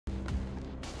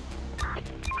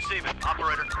Receive it.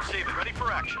 Operator, receive it. Ready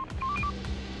for action.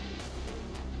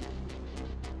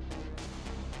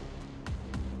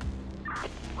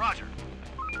 Roger.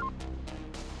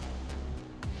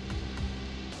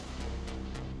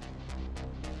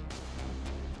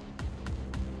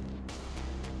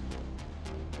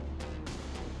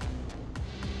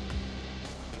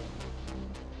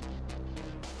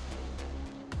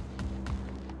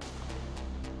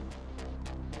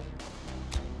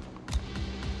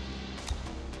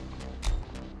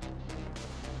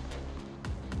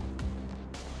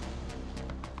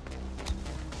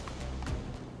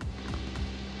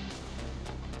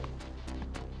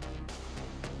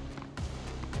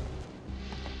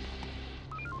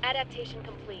 Adaptation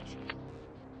complete.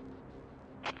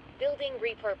 Building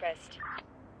repurposed.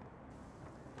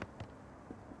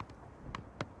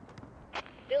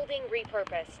 Building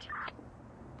repurposed.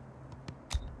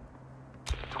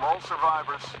 To all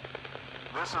survivors,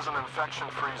 this is an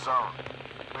infection-free zone.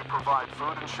 We provide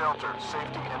food and shelter,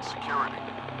 safety and security.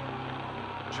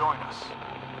 Join us.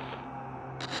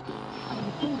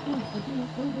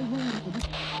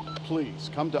 Please,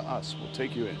 come to us. We'll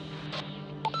take you in.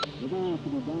 We're going to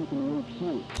be back in the next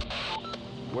place.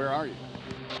 Where are you?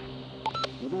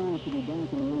 We're going to be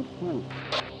back in the next place.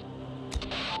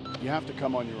 You have to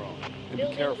come on your own. And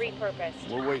Building be careful. repurposed.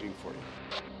 We're waiting for you.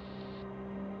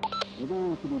 We're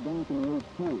going to be back in the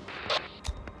next place.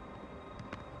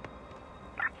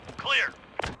 Clear.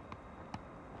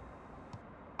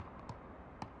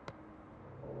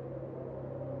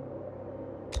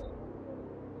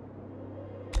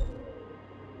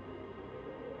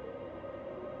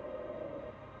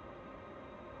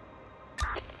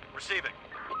 Receiving.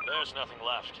 There's nothing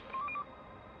left.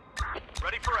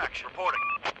 Ready for action. Reporting.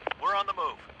 We're on the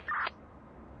move.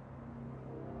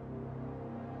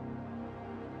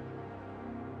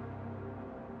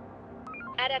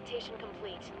 Adaptation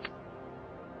complete.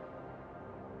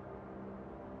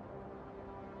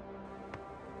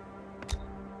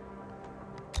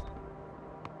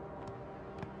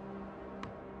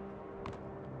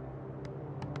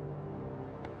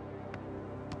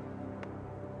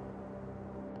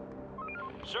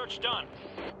 Search done.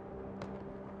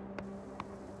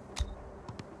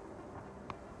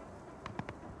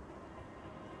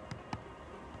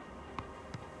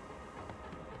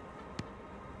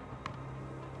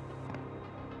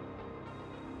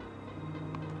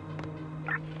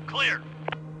 Clear.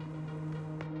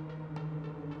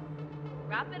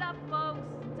 Wrap it up, folks.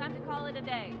 Time to call it a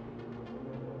day.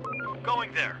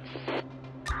 Going there.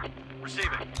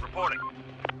 Receiving. Reporting.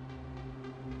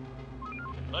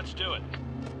 Let's do it.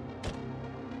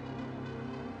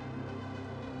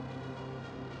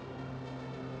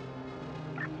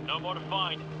 No more to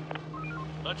find.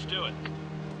 Let's do it.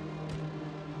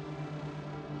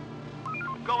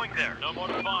 Going there. No more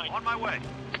to find. On my way.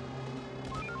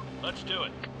 Let's do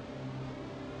it.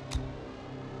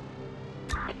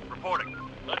 Reporting.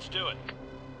 Let's do it.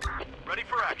 Ready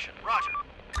for action. Roger.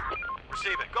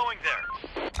 Receive it. Going there.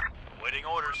 Waiting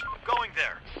orders. Going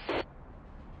there.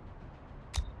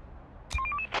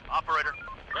 Operator.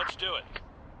 Let's do it.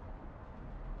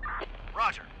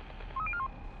 Roger.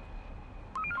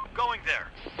 Going there.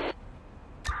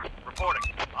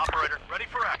 Reporting. Operator. Ready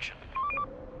for action.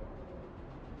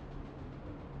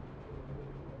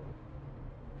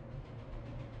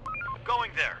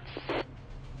 Going there.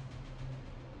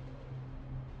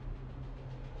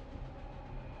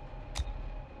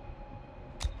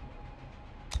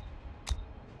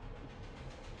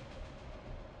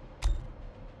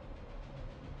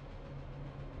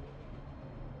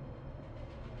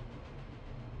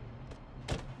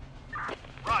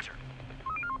 Roger.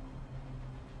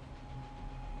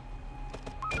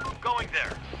 Going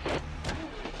there.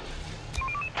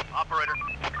 Operator,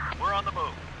 we're on the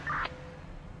move.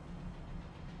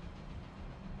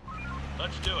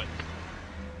 Let's do it.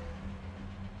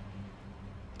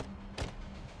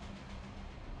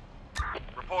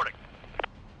 Reporting.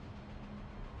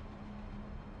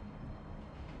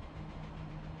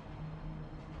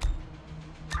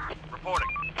 Reporting.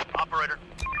 Operator.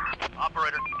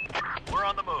 Operator. We're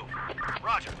on the move.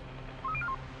 Roger.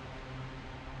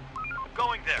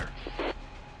 Going there.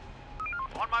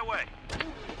 On my way.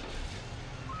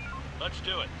 Let's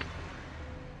do it.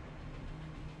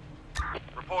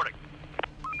 Reporting.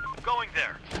 Going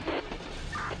there.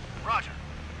 Roger.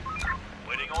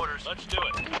 Waiting orders. Let's do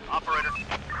it. Operator,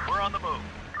 we're on the move.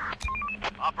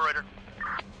 Operator.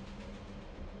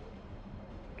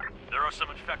 There are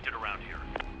some infected around here.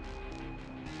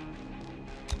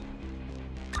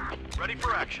 Ready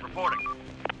for action. Reporting.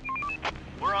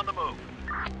 We're on the move.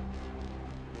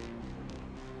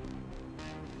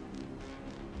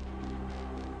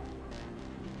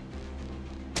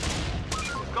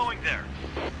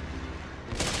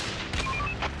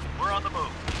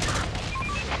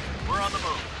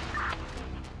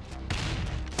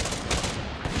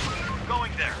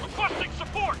 Going there. Requesting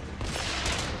support.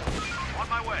 On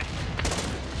my way.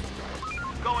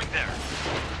 Going there.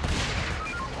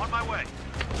 On my way.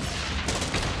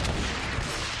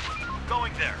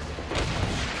 Going there.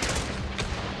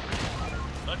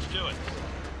 Let's do it.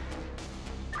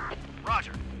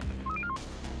 Roger.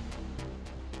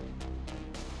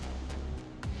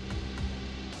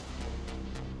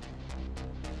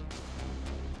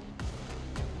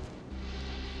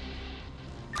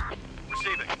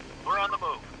 Receiving. We're on the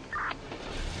move.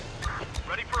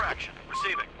 Ready for action.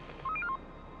 Receiving.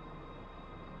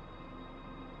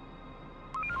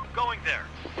 Going there.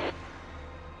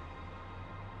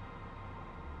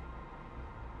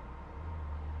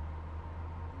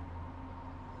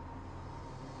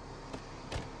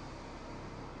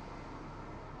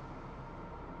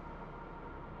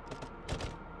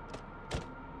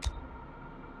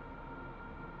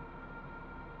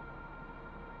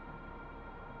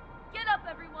 Get up,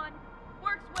 everyone!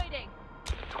 Work's waiting!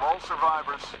 To all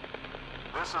survivors,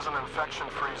 this is an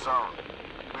infection-free zone.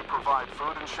 We provide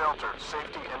food and shelter,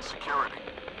 safety and security.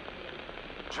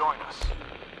 Join us.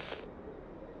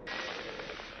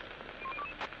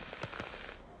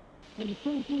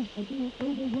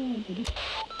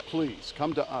 Please,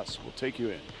 come to us. We'll take you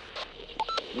in.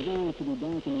 We're going to the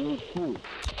back in road 2.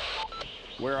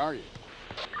 Where are you?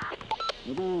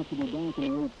 We're going to the back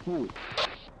in road 2.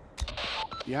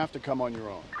 You have to come on your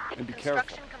own. And be careful.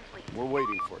 Construction complete. We're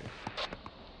waiting for you.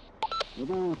 We're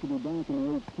going to the back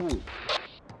in road 2.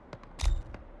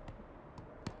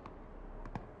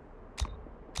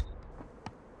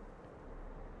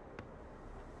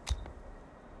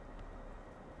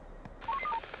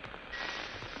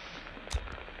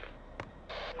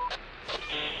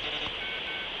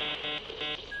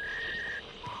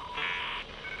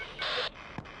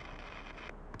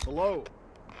 Hello.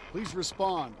 Please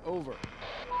respond. Over.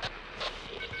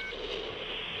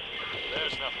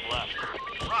 There's nothing left.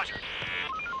 Roger.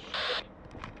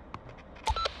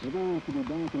 We're going to the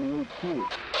back in road 2.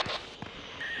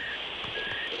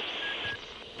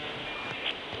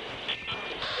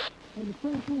 And the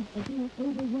person is being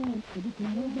overrun, and we can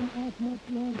hold them off much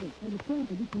longer. And the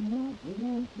person we cannot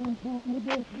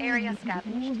Area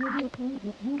established.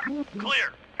 Clear.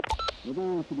 We're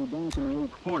going to the back in road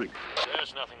 2. Reporting.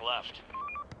 There's nothing left.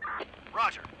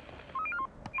 Roger.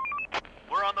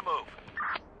 We're on the move.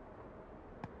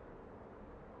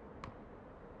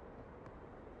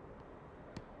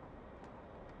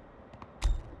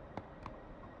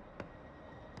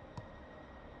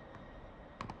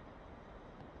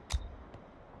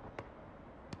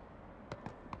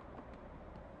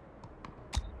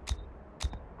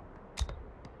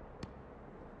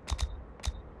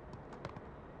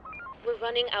 We're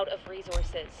running out of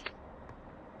resources.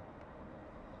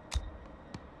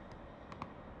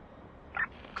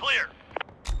 Clear.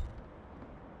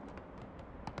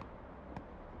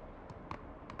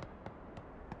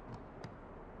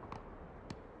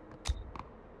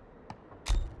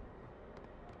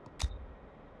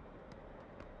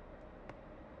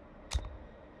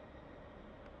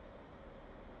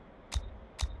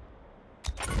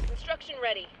 Construction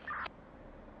ready.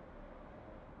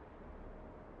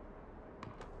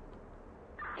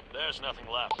 There's nothing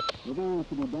left. We're going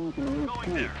to the back in road 2.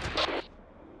 Going there.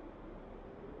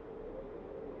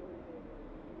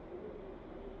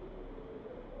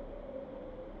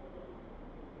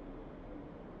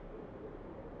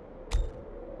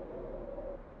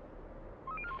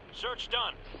 Search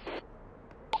done.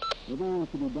 We're going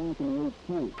to the back in road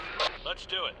 2. Let's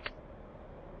do it.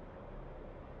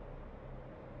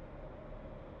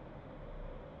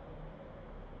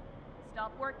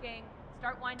 Stop working.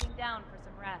 Start winding down for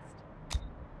some rest.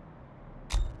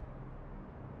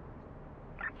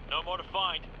 No more to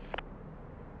find.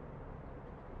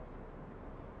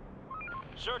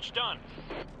 Search done.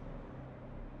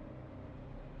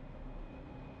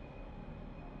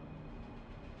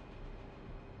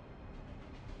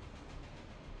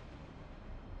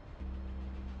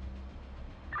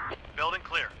 Building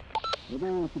clear. We're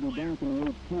going to the back in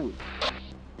road 2.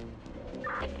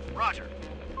 Roger.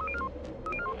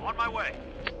 On my way.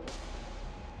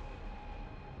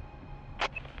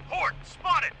 Horde,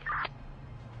 spotted!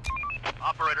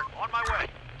 Operator, on my way.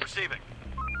 Receiving.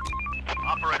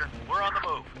 Operator, we're on the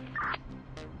move.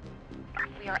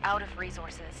 We are out of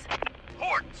resources.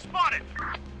 Horde, spotted!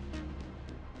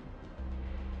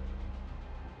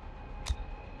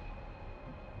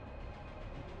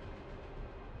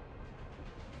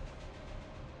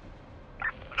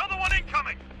 Another one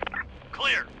incoming!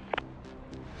 Clear.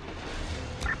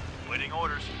 Waiting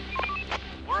orders.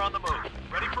 We're on the move.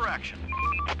 Ready for action.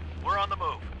 We're on the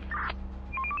move.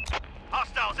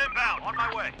 Hostile Hostiles inbound. On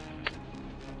my way.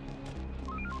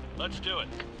 Let's do it.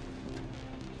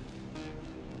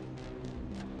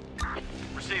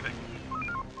 Receiving.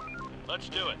 Let's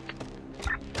do it.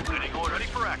 Waiting order. Ready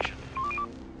for action.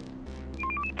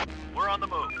 We're on the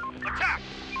move. Attack!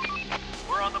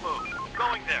 We're on the move.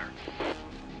 Going there.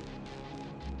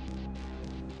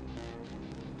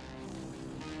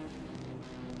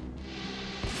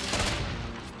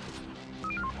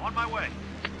 On my way.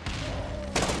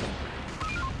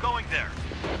 Going there.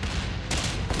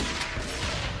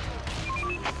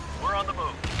 We're on the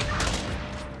move.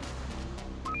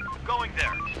 Going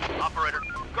there. Operator,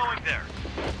 going there.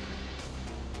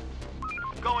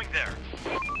 Going there.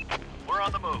 We're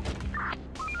on the move.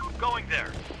 Going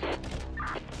there.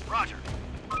 Roger.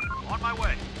 On my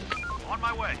way. On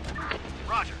my way.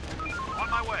 Roger. On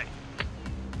my way.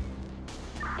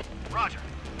 Roger.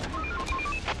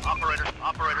 Operator,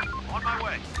 on my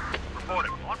way.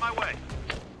 Reporting, on my way.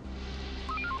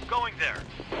 Going there.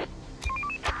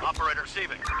 Operator,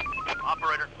 receiving.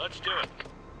 Operator, let's do it.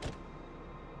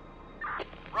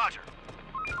 Roger.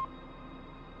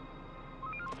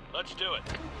 Let's do it.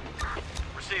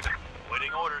 Receiving.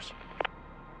 Waiting orders.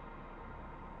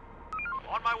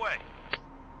 On my way.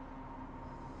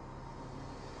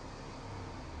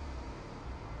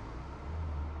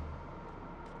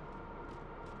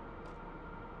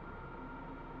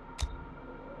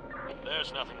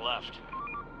 There's nothing left.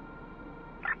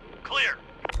 Clear.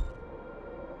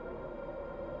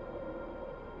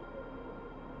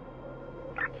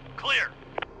 Clear.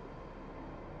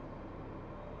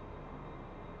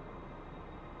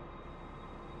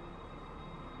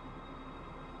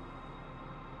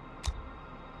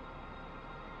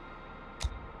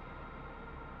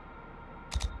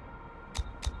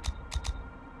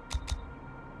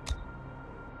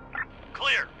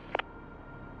 Clear.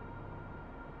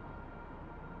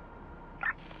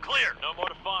 Clear. No more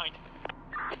to find.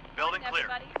 Building clear.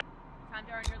 Everybody, time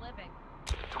to earn your living.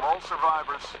 To all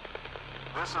survivors,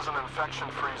 this is an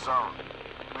infection-free zone.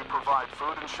 We provide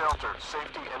food and shelter,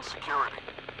 safety and security.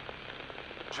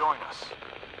 Join us.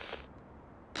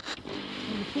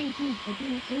 And the forces are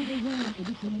being overrun, and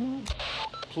we cannot.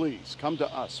 Please, come to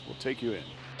us. We'll take you in.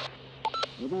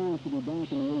 We're going to be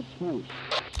back in the HQ.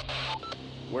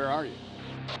 Where are you?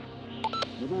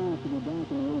 We're going to be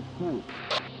back in the HQ.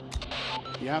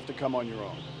 You have to come on your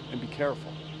own. And be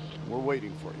careful. We're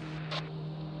waiting for you.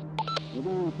 We're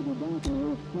going to be back in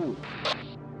the HQ.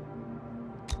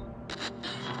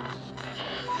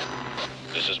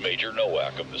 This is Major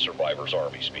Nowak of the Survivors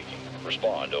Army speaking.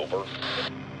 Respond, over.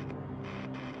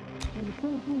 And the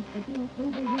forces are being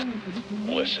overrun, and we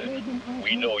cannot. Listen,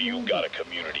 we know you've got a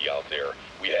community out there.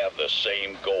 We have the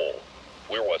same goal.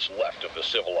 We're what's left of the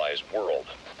civilized world.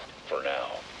 For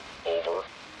now. Over.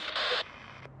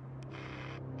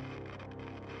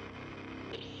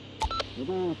 We're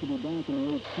going to be back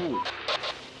in the HQ.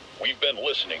 We've been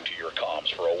listening to your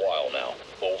comms for a while now.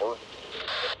 Over.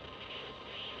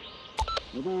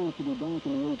 We're going to be back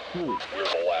in the HQ. We're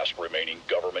the last remaining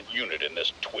government unit in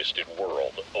this twisted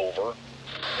world. Over.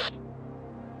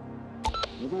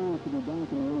 We're going to be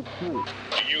back in the HQ.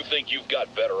 Do you think you've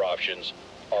got better options?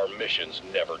 Our missions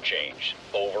never change.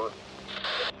 Over.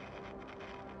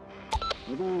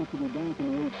 We're going to be back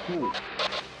in the HQ.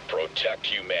 Protect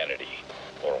humanity.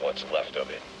 Or what's left of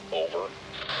it. Over.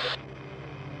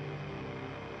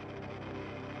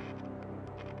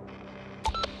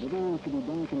 We're going to be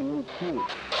back in the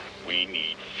HQ. We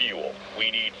need fuel. We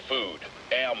need food,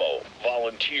 ammo,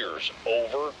 volunteers.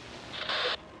 Over.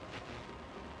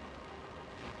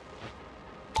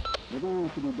 We're going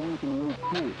to be back in the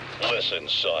HQ. Listen,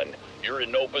 son, you're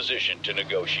in no position to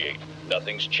negotiate.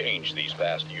 Nothing's changed these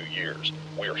past few years.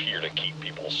 We're here to keep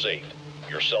people safe.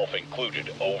 Yourself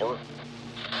included. Over.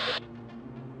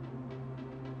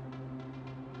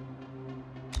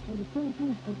 And the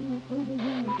forces are being overrun,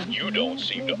 and we You cannot don't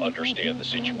seem to overrun understand the that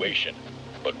situation,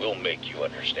 but we'll make you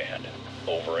understand.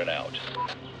 Over and out.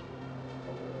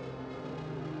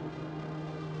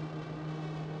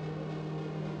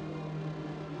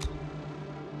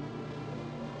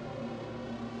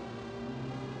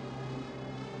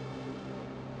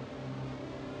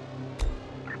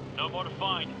 No more to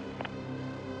find.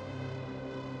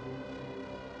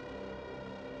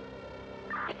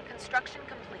 Construction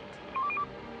complete.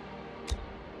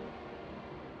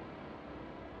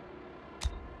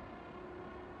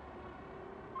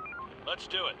 Let's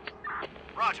do it.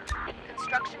 Roger.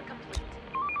 Construction complete.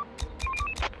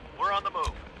 We're on the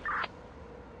move.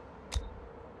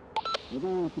 We're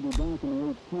going to be back in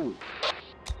the HQ.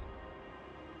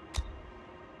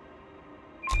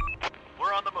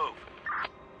 We're on the move.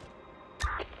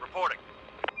 Reporting.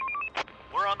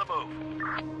 We're on the move.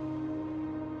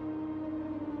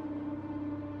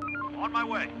 On my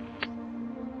way.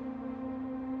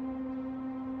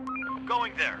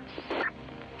 Going there.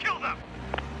 Kill them!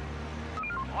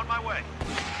 On my way.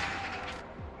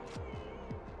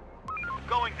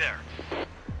 Going there.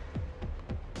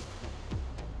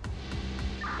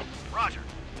 Roger.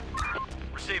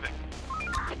 Receiving.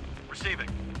 Receiving.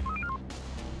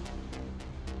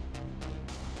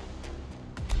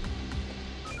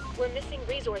 We're missing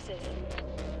resources.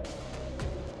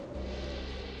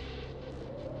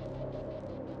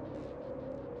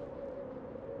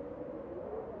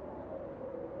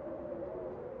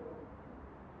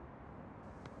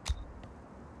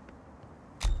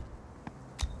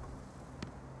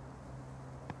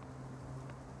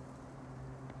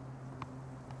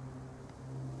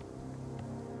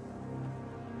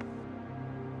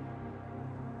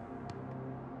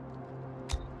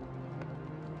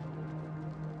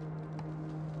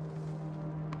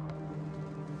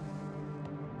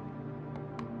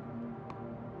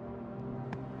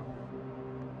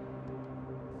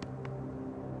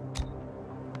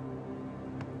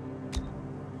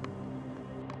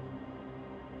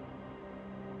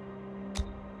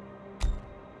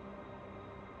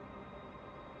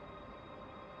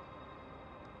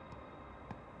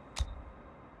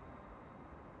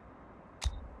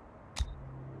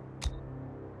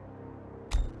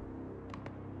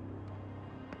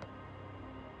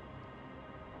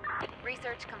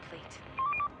 Research complete.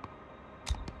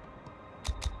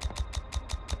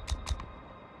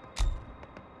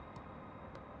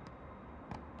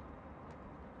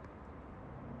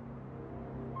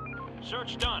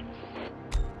 Search done.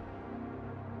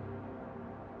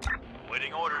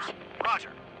 Waiting orders. Roger.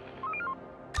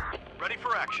 Ready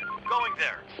for action. Going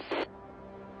there.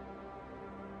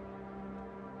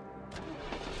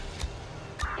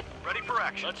 Ready for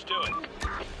action. Let's do it.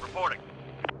 Reporting.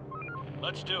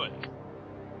 Let's do it.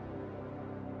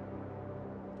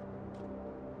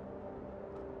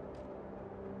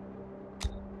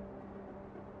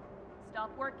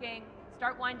 Stop working.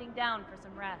 Start winding down for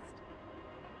some rest.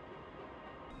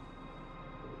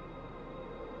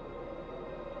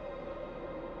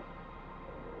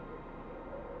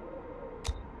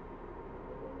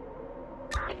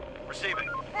 Receiving.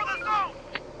 For the zone!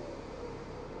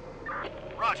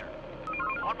 Roger.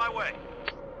 On my way.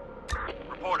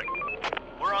 Reporting.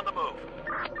 We're on the move.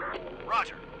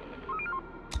 Roger.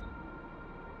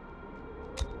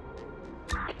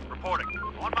 Reporting.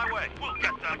 On my way. We'll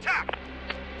get the attack!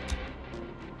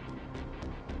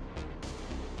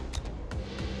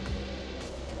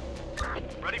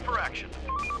 Ready for action.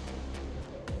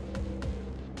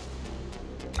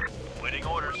 Waiting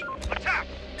orders. Attack!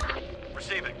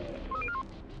 Receiving.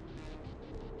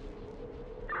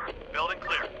 Building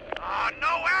clear.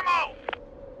 No ammo!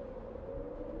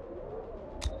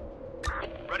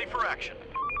 Ready for action.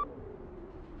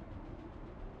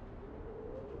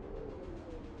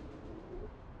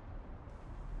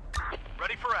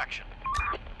 Ready for action.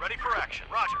 Ready for action.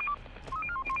 Roger.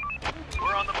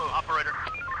 We're on the move, operator.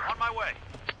 On my way.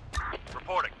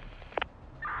 Reporting.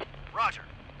 Roger.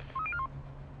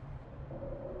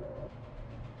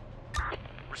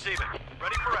 Receiving.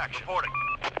 Ready for action. Reporting.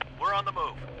 We're on the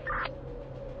move.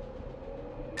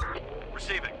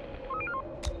 Receiving.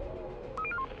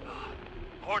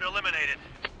 Horde eliminated.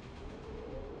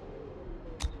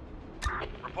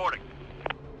 Reporting.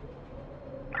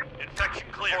 Infection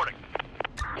clear. Reporting.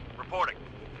 Reporting.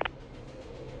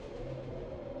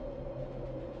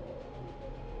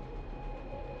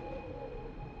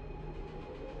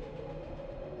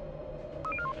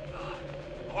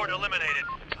 Horde eliminated.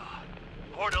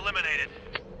 Horde eliminated.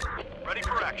 Ready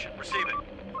for action. Receiving.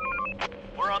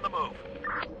 We're on the move.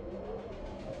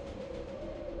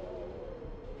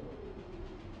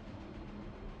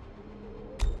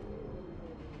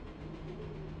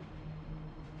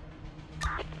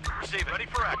 Receiving. Ready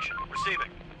for action.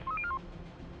 Receiving.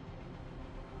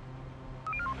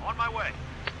 On my way.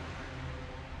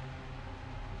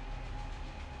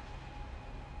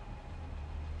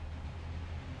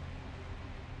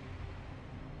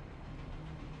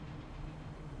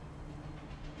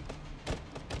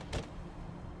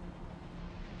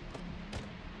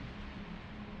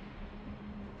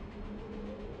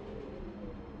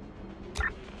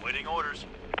 Waiting orders.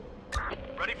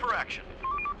 Ready for action.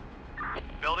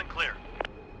 Building clear.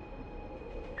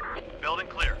 Building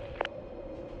clear.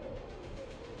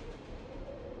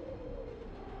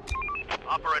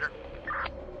 Operator.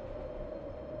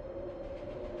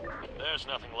 There's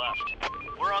nothing left.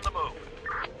 We're on the move.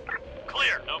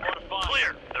 Clear. No more to find.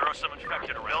 Clear. There are some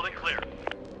infected around. Building clear.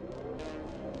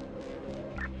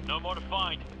 No more to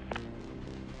find.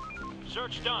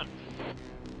 Search done.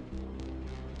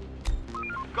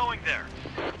 Going there.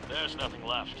 There's nothing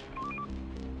left.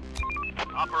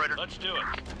 Operator, let's do it.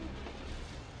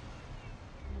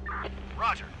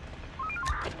 Roger.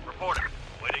 Reporting.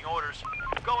 Waiting orders.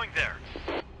 Going there.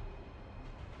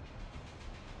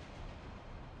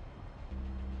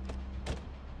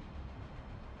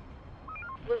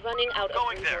 We're running out of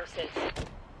Going there. resources.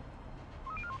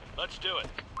 Let's do it.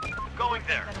 Going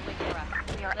there. Better wait for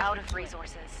us. We are out of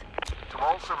resources. To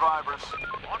all survivors,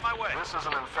 On my way. this is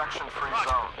an infection-free Roger.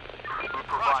 zone. We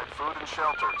provide food and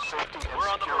shelter, safety and We're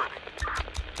on the security.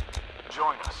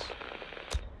 Join us.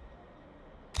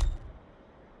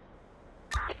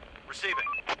 Receiving.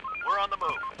 We're on the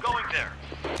move. Going there.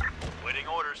 Waiting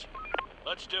orders.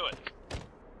 Let's do it.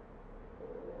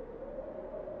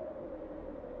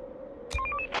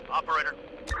 Operator.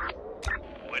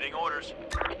 Waiting orders.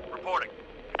 Reporting.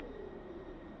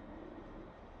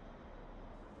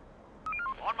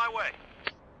 On my way.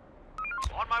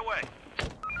 On my way.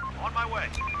 On my way.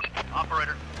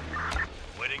 Operator.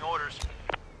 Waiting orders.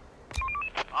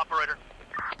 Operator.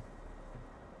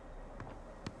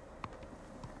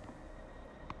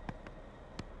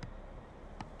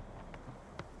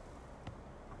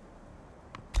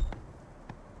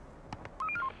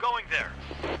 Going there.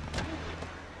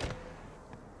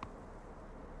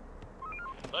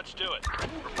 Let's do it.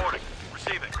 Reporting.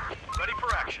 Receiving. Ready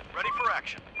for action. Ready for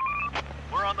action.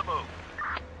 We're on the move.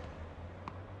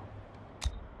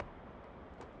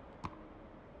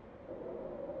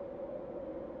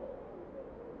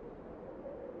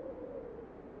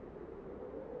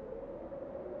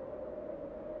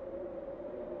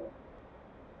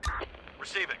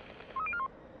 Receiving.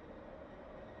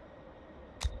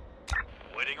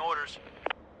 Waiting orders.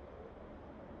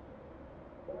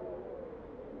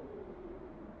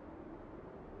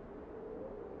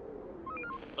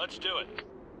 Let's do it.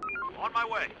 On my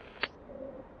way.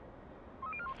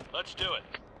 Let's do it.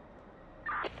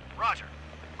 Roger.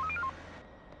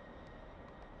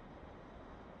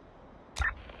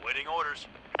 Waiting orders.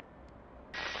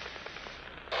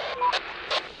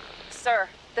 Sir,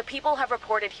 the people have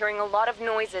reported hearing a lot of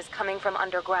noises coming from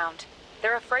underground.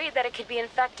 They're afraid that it could be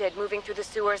infected moving through the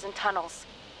sewers and tunnels.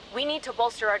 We need to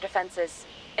bolster our defenses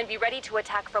and be ready to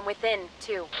attack from within,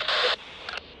 too.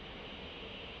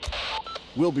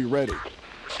 We'll be ready.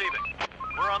 Receiving.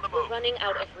 We're on the We're move. running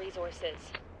out of resources.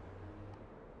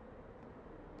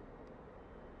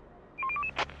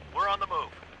 We're on the move.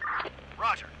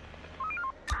 Roger.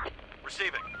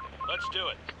 Receiving. Let's do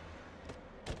it.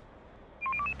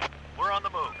 We're on the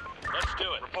move. Let's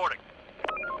do it. Reporting.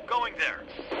 Going there.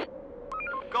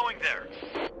 Going there.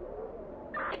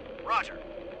 Roger.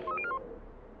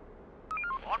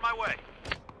 On my way.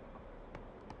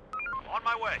 On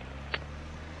my way.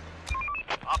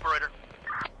 Operator.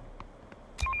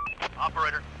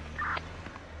 Operator.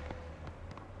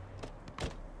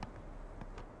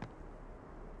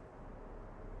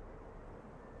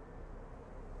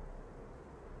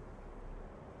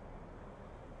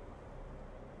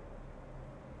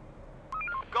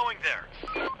 Going there.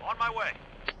 On my way.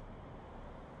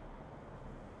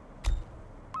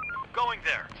 Going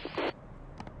there.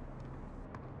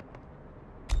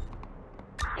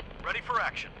 Ready for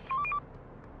action.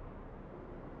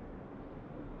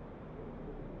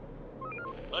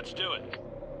 Let's do it.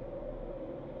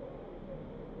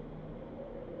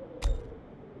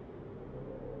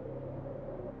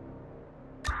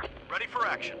 Ready for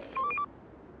action.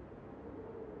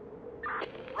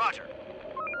 Roger.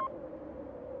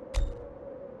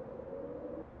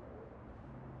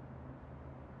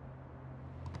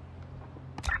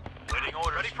 Waiting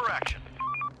orders. Ready for action.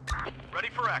 Ready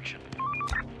for action.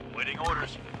 Waiting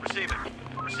orders. Receiving.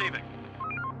 Receiving.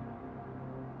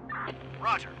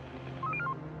 Roger.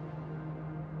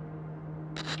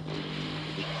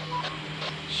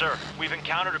 Sir, we've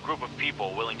encountered a group of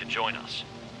people willing to join us.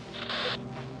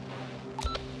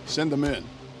 Send them in.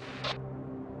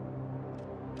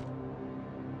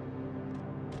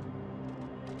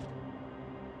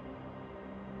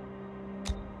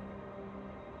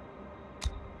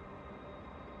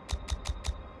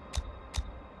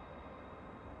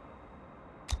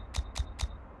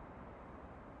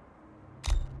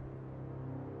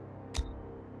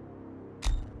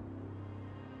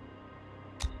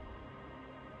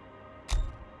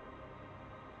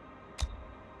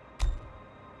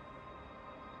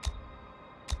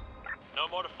 No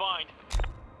more to find.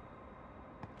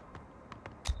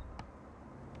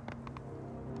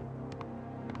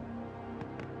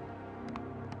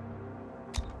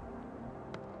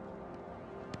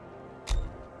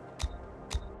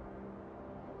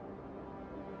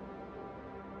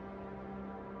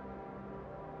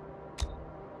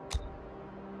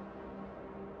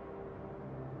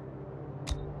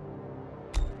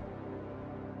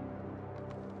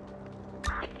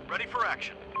 Ready for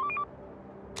action.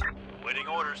 Waiting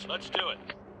orders. Let's do it.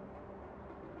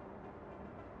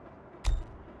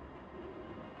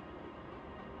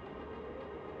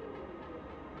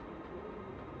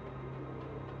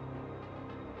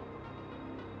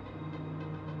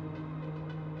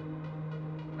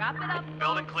 Wrap it up,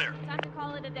 Building folks. clear. Time to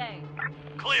call it a day.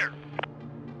 Clear.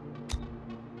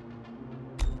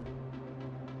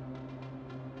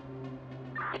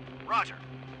 Roger.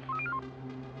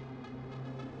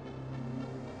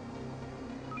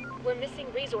 We're missing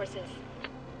resources.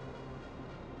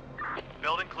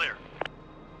 Building clear.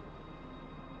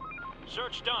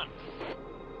 Search done.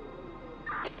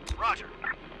 Roger.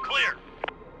 Clear.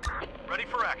 Ready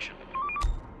for action.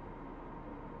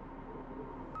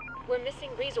 We're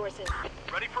missing resources.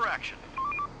 Ready for action.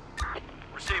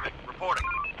 Receiving. Reporting.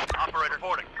 Operator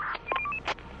reporting.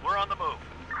 We're on the move.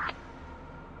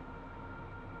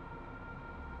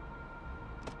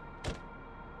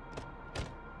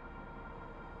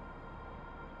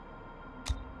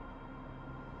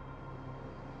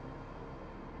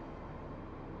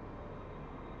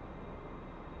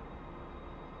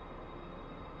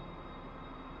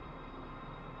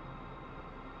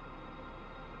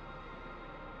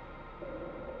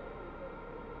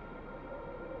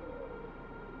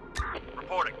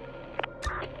 Reporting.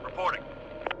 Reporting.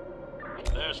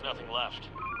 There's nothing left.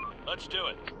 Let's do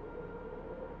it.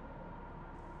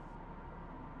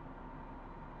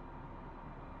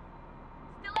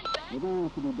 Still in bed? We're going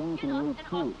to be back Get in up Route and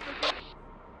 2. off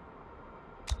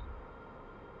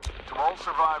To all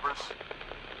survivors,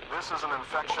 this is an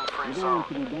infection-free zone.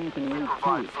 We're going to be back in We Route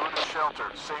provide 2. food and shelter,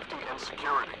 safety and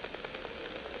security.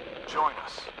 Join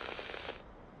us.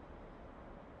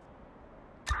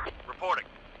 Reporting.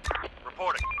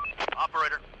 Reporting.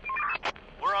 Operator.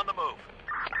 We're on the move.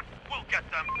 We'll get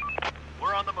them.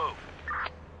 We're on the move.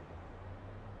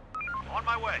 On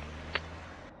my way.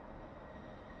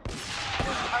 Our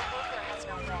bunker has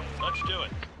no way. Let's do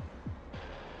it.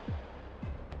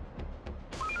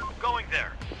 Going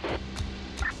there.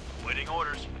 Waiting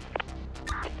orders.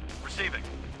 Receiving.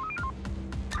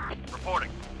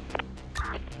 Reporting.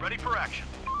 Ready for action.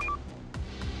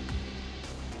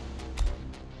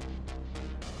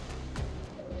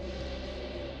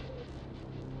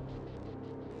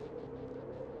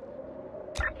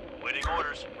 Waiting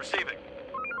orders. Receiving.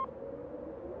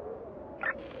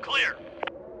 Clear.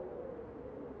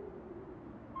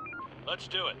 Let's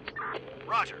do it.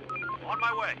 Roger. On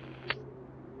my way.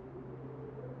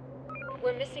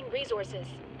 We're missing resources.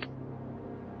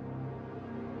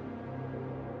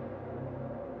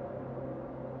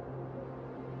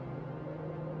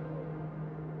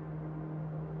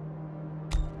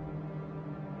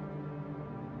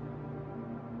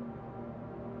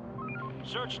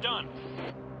 Search done.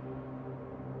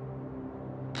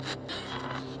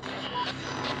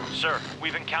 Sir,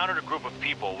 we've encountered a group of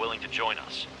people willing to join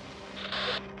us.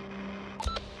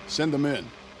 Send them in.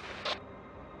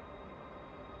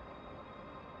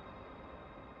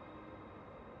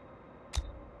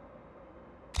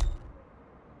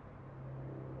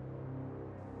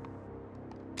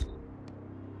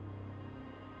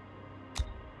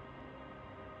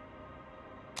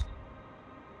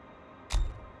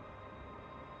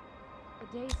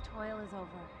 The day's toil is over.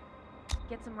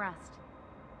 Get some rest.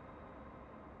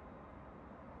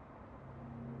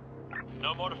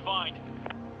 No more to find.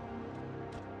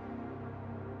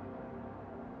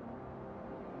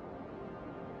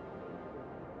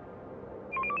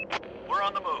 We're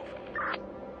on the move.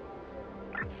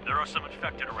 There are some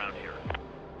infected around here.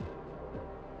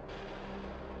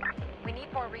 We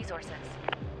need more resources.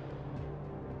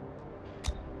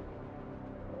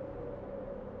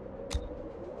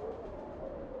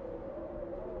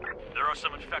 There are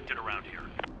some infected around here.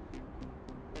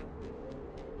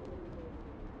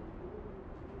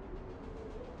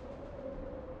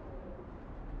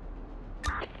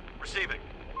 Receiving.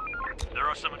 There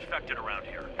are some infected around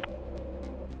here.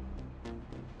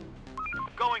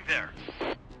 Going there.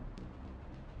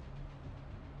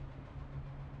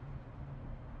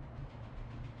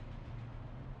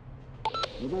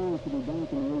 We're going to be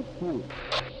back in Route 2.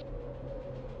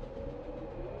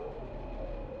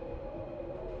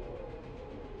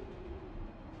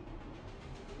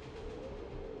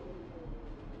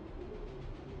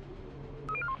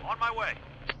 On my way.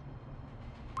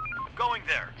 Going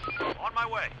there. On my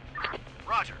way.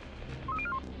 Roger.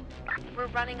 We're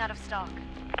running out of stock.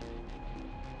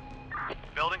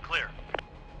 Building clear.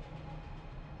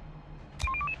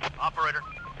 Operator.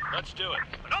 Let's do it.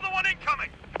 Another one incoming!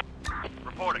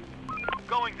 Reporting.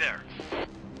 Going there.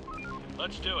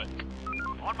 Let's do it.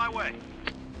 On my way.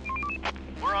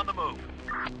 We're on the move.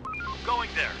 Going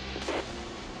there.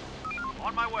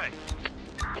 On my way.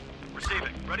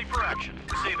 Receiving. Ready for action.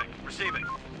 Receiving. Receiving.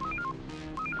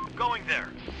 Going there.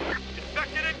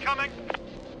 Infected incoming!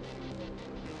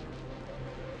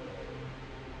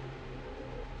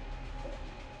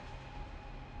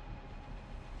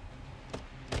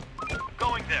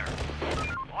 Going there.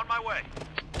 On my way.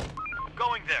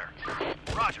 Going there.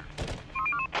 Roger.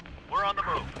 We're on the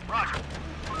move. Roger.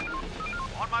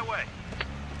 On my way.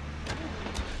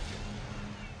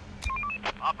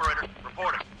 Operator,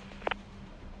 reporting.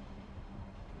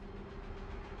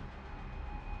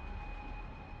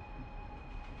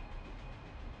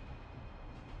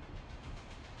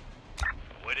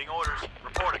 Waiting orders.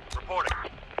 Reporting. Reporting.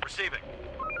 Receiving.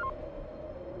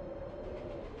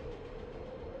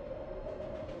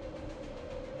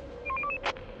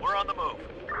 We're on the move.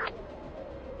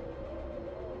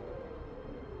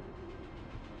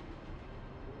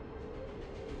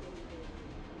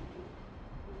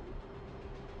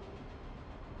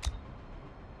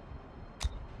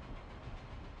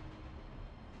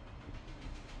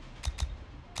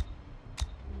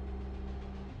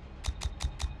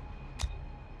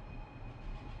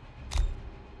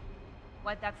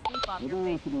 Wipe that sleep off your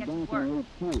Everyone face should and be get to back work.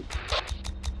 in HQ.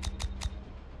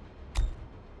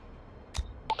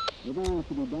 Everyone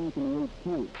should be back in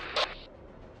HQ.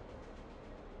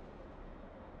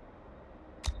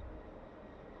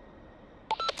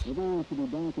 Everyone should be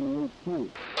back in HQ.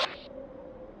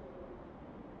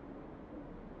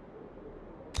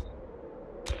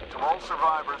 To all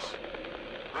survivors,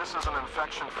 this is an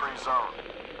infection-free zone.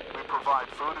 We provide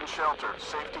food and shelter,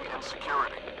 safety and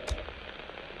security.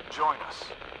 Join us.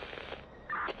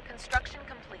 Construction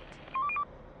complete.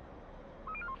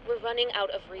 We're running out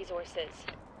of resources.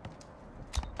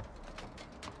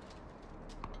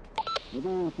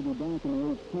 Everyone should be back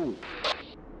in HQ.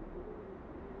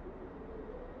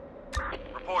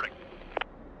 Reporting.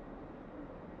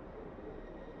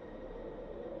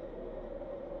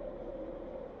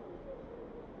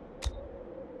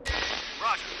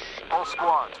 Roger. All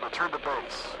squads, return to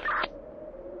base.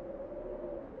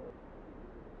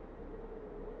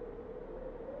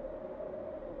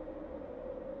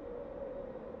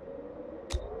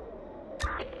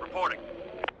 Reporting.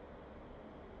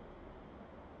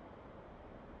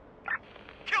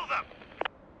 Kill them!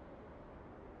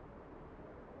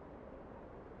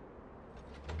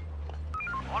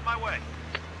 On my way.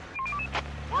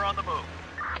 We're on the move.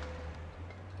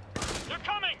 They're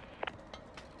coming!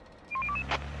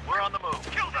 We're on the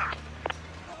move. Kill them!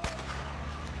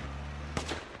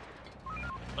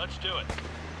 Let's do it.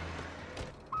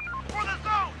 For the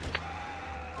zone!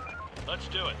 Let's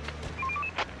do it.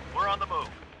 We're on the move.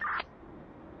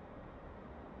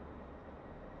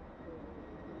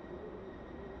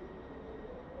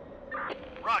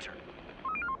 Roger.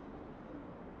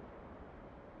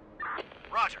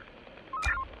 Roger.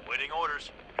 Waiting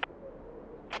orders.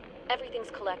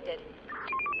 Everything's collected.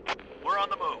 We're on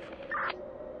the move.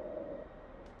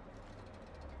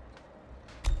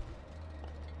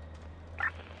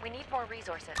 We need more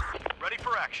resources. Ready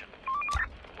for action.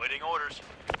 Waiting orders.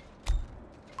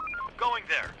 Going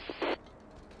there.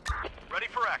 Ready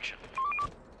for action.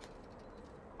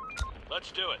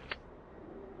 Let's do it.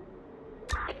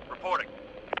 Reporting.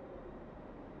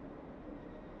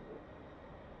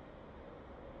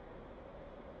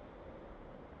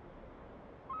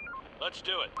 Let's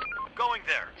do it. Going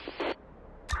there.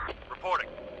 Reporting.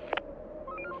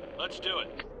 Let's do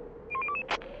it.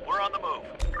 We're on the move.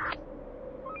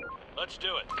 Let's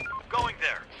do it. Going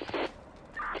there.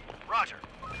 Roger.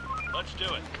 Let's do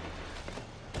it.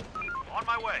 On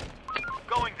my way.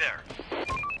 Going there.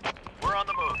 We're on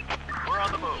the move. We're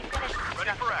on the move.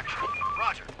 Ready for action.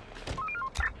 Roger.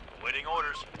 Waiting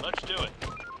orders. Let's do it.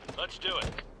 Let's do it.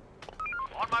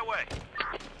 On my way.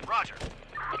 Roger.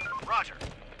 Roger.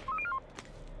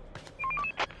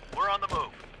 We're on the move.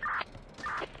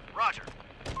 Roger.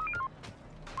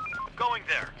 Going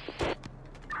there.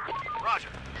 Roger.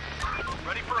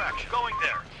 Ready for action. Going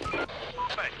there.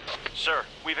 Hey. Sir,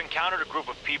 we've encountered a group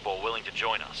of people willing to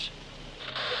join us.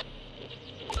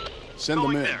 Send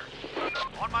them Going in. there.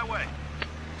 On my way.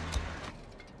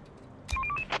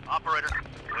 Operator,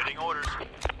 waiting orders.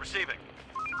 Receiving.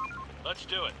 Let's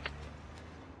do it.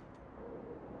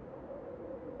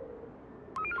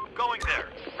 Going there.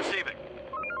 Receiving.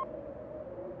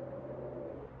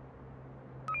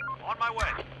 On my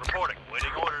way. Reporting.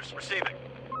 Waiting orders. Receiving.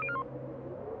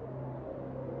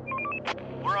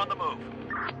 We're on the move.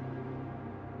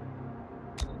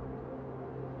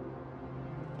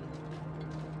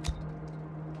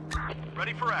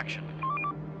 Ready for action.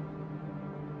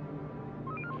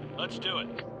 Let's do it.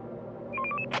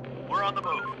 We're on the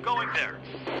move. Going there.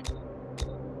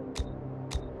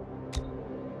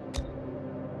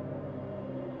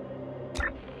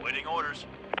 Waiting orders.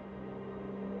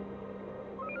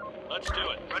 Let's do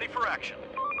it. Ready for action.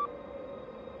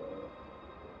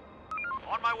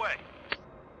 On my way.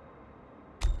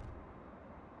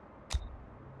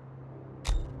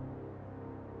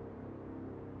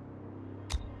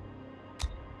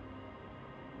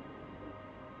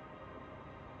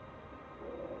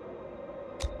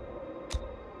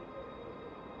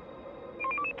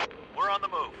 We're on the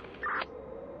move.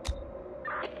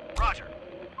 Roger.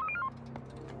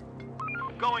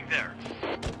 Going there.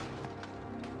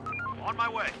 On my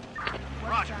way.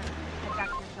 Roger. Done. Head back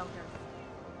to your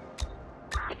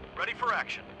shelters. Ready for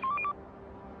action.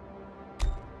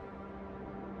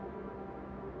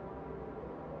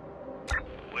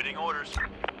 Waiting orders.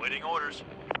 Waiting orders.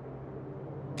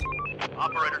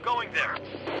 Operator going there.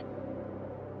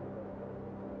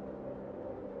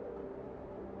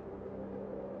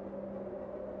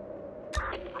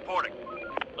 Reporting.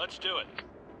 Let's do it.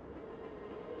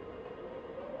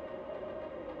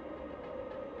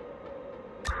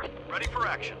 Ready for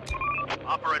action.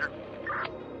 Operator.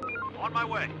 On my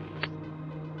way.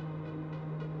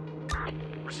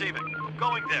 Receiving.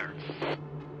 Going there.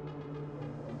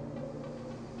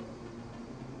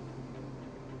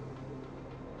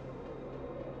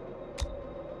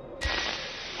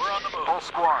 We're on the move. All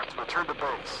squads, return to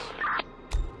base.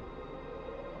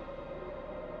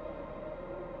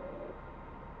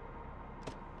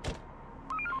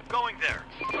 Going there.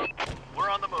 We're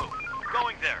on the move.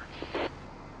 Going there.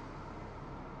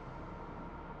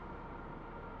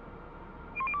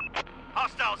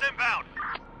 Hostiles inbound.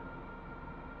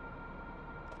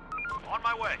 On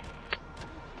my way.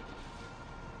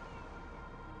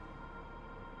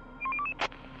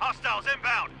 Hostiles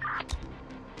inbound.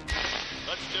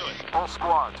 Let's do it. All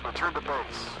squads, return to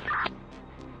base.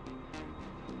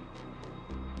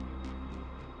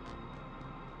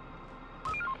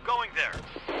 Going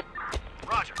there.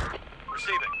 Roger.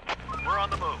 Receiving. We're on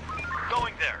the move.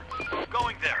 Going there.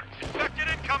 Going there. Infected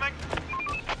incoming.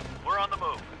 We're on the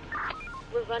move.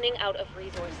 We're running out of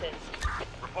resources.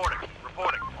 Reporting.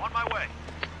 Reporting. On my way.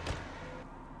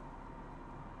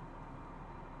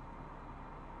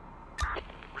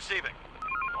 Receiving.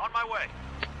 On my way.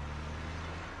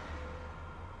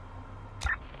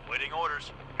 Waiting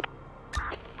orders.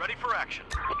 Ready for action.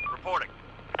 Reporting.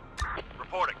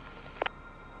 Reporting.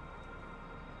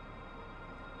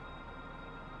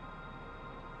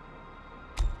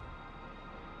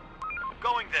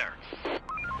 Going there.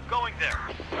 Going there.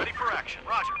 Ready for action.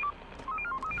 Roger.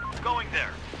 Going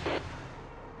there.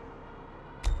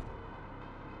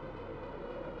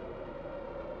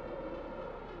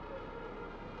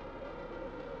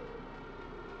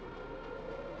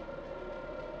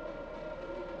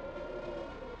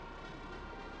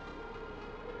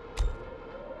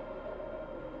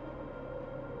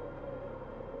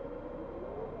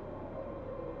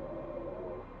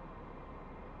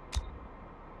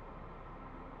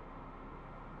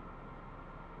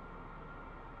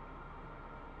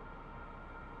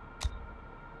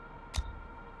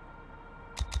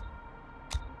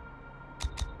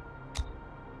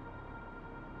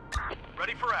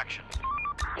 Ready for action.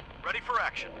 Ready for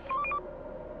action.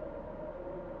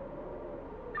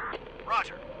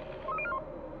 Roger.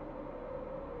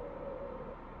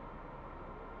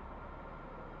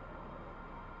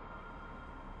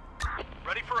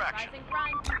 Ready for action. Rise and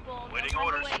grind, people. Waiting Don't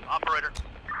run orders. away. Operator.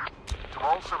 To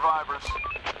all survivors,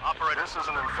 Operator. this is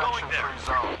an Going there. infection-free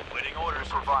zone. Waiting orders.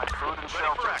 We provide food and Ready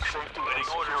shelter, for action. safety and Waiting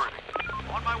orders. security.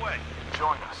 On my way.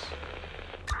 Join us.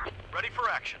 Ready for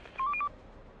action.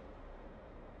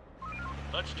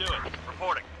 Let's do it.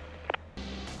 Reporting.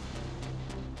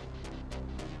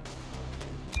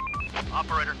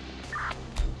 Operator.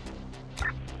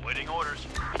 Waiting orders.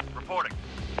 Reporting.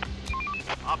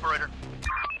 Operator.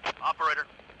 Operator.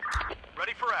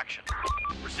 Ready for action.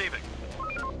 Receiving.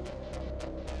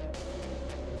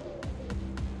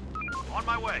 On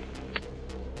my way.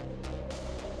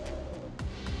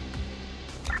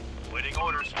 Waiting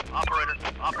orders. Operator.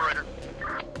 Operator.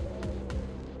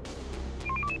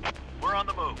 We're on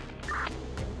the move.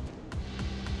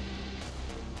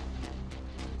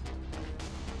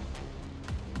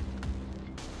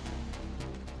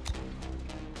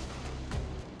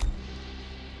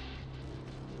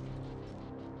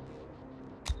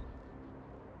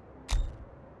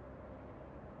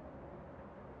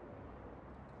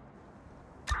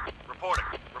 Reporting.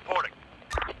 Reporting.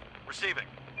 Receiving.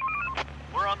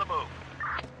 We're on the move.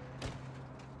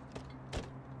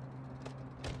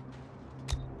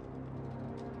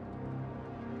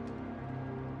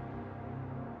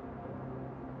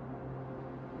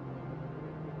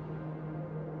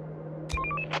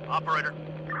 Operator.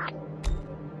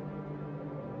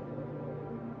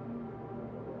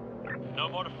 No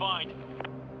more to find.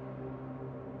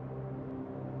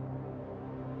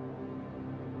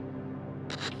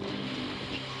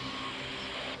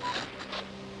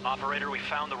 Operator, we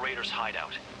found the Raiders'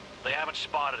 hideout. They haven't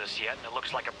spotted us yet, and it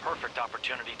looks like a perfect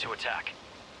opportunity to attack.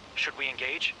 Should we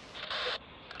engage?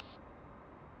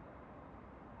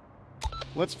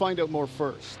 Let's find out more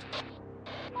first.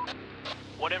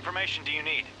 What information do you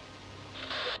need?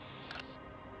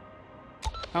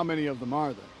 How many of them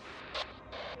are there?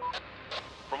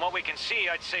 From what we can see,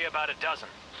 I'd say about a dozen.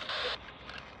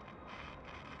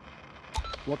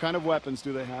 What kind of weapons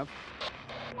do they have?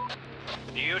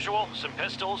 The usual, some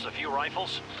pistols, a few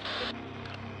rifles.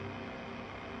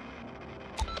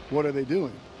 What are they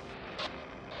doing?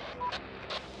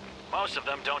 Most of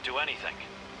them don't do anything.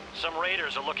 Some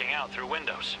raiders are looking out through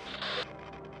windows.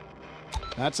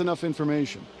 That's enough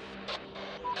information.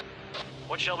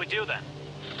 What shall we do then?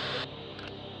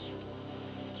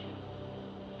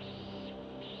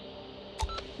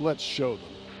 Let's show them.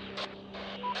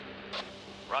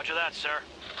 Roger that, sir.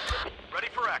 Ready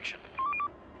for action.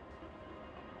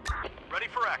 Ready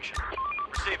for action.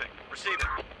 Receiving. Receiving.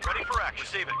 Ready for action.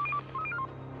 Receiving.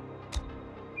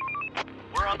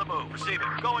 We're on the move. Receiving.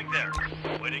 Going there.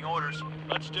 Waiting orders.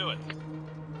 Let's do it.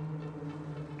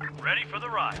 Ready for the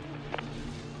ride.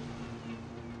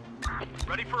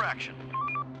 Ready for action.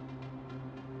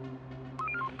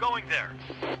 Going there.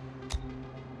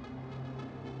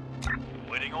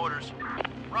 Waiting orders.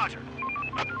 Roger.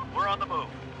 We're on the move.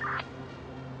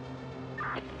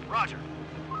 Roger.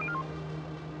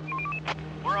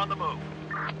 We're on the move.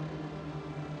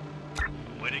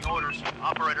 Waiting orders.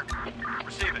 Operator.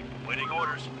 Receiving. Waiting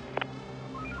orders.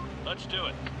 Let's do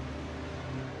it.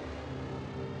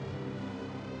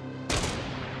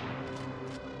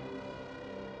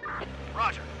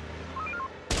 Roger.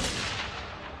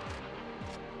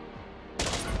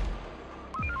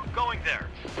 Going there.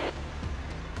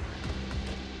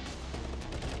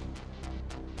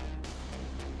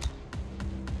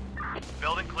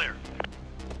 Building clear.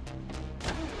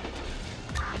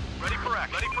 Ready for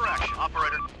action. Ready for action.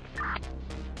 Operator.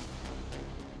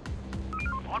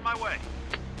 On my way.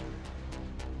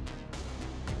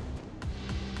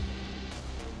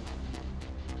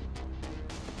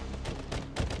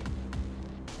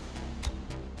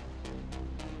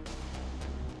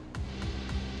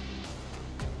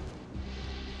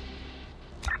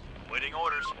 Waiting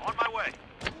orders. On my way.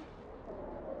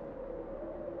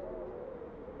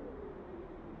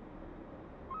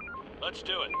 Let's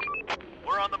do it.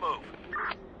 We're on the move.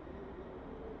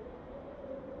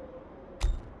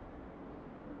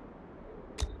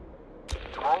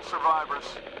 To all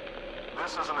survivors,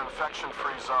 this is an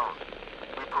infection-free zone.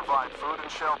 We provide food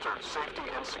and shelter, safety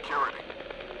and security.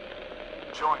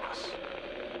 Join us.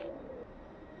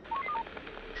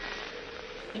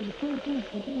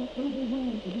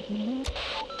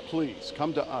 Please,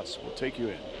 come to us. We'll take you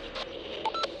in.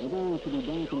 We're going to be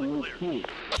back in the HQ.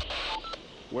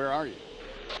 Where are you?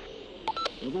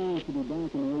 We're going to be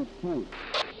back in the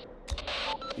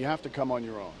HQ. You have to come on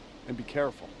your own. And be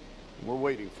careful. We're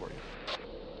waiting for you.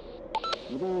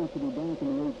 We're going to be back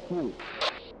in the HQ.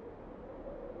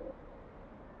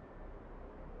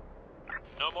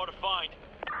 No more to find.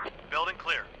 Building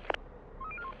clear.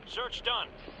 Search done.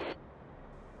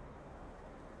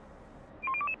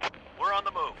 We're on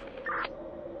the move.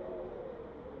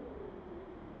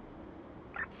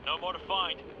 No more to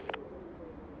find.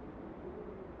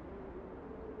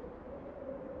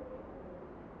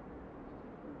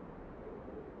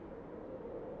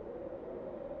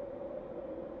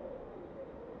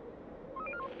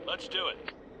 Let's do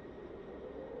it.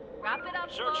 Wrap it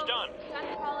up, Search folks. done. Time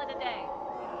to call it a day.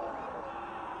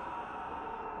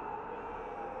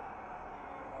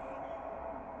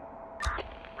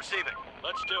 Receiving.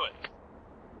 Let's do it.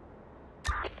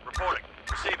 Reporting.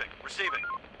 Receiving. Receiving.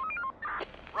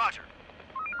 Roger.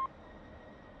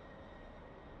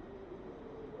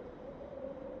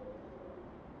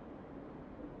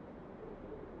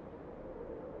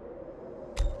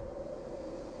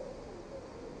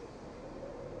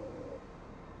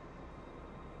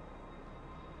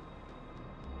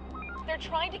 They're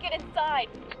trying to get inside.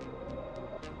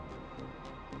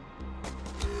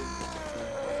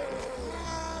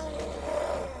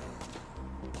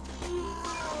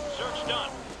 Search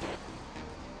done.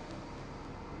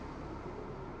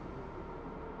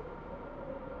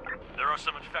 There are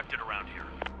some infected around here.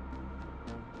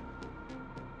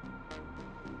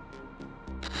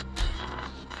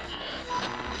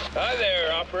 Hi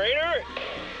there, operator.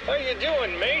 How you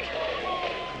doing, mate?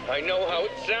 I know how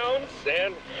it sounds,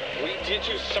 and we did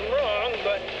you some wrong,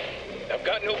 but I've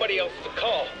got nobody else to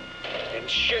call. And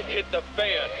shit hit the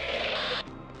fan.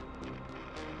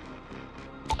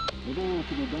 We're going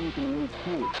to the bank on Earth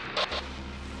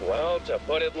 2. Well, to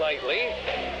put it lightly,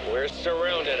 we're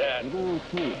surrounded at. We're going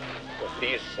to.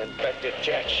 These infected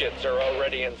jack shits are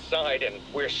already inside, and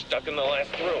we're stuck in the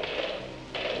last room.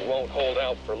 We won't hold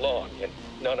out for long, and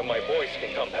none of my boys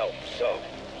can come help, so...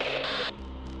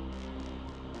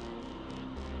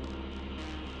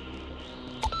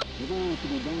 We're going to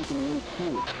the bank on Earth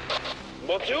 2.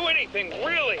 We'll do anything,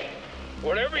 really!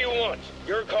 Whatever you want,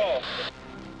 your call.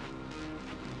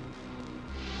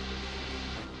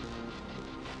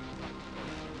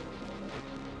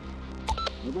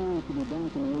 We're going to the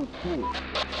bank on Earth 2.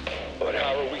 But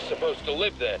how are we supposed to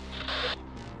live then?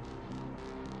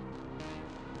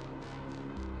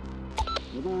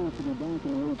 We're going to the bank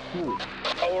on Earth 2.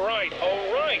 All right.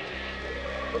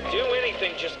 We'll do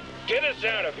anything, just get us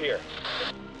out of here.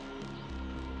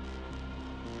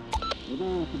 We're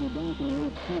going to the bank on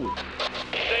Earth 2.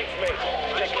 Thanks, mate.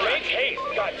 Just make haste,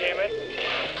 goddammit.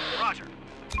 Roger.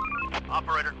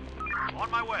 Operator, on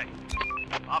my way.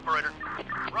 Operator,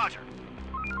 roger.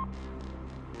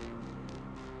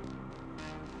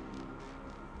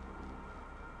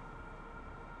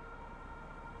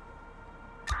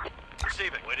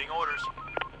 Receiving. Waiting orders.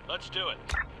 Let's do it.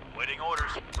 Waiting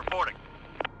orders. Reporting.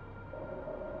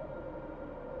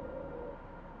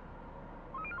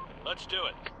 Let's do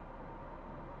it.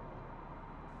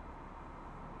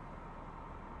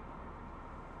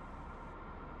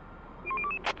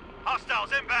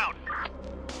 Hostiles inbound!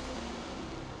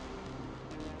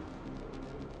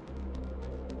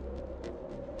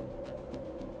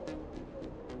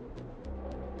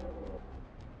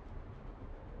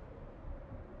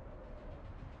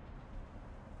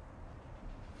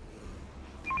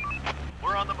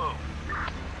 We're on the move.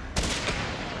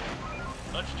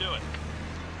 Let's do it.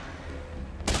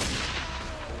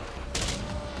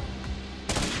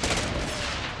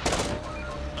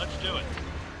 Let's do it.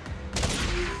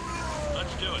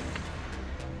 Let's do it.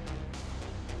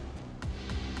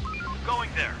 Going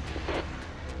there.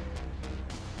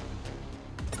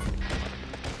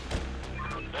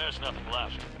 There's nothing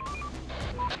left.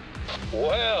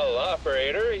 Well,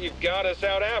 operator, you got us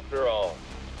out after all.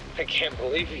 I can't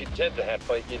believe you did that,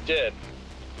 but you did.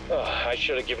 Oh, I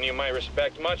should have given you my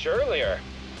respect much earlier.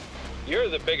 You're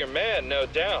the bigger man, no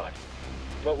doubt.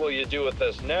 What will you do with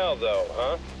us now, though,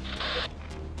 huh?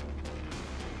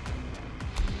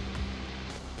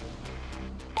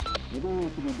 We're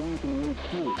going to the bank on Earth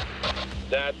 2.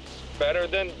 That's better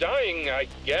than dying, I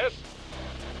guess.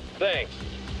 Thanks.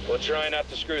 We'll try not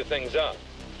to screw things up.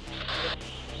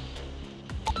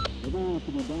 We're going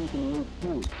to the bank on Earth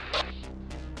 2.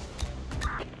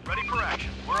 Ready for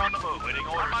action. We're on the move. Waiting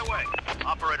orders. On my way.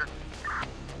 Operator.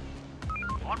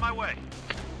 On my way.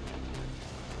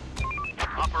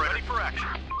 Operator. Ready for action.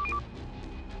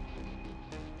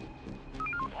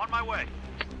 On my way.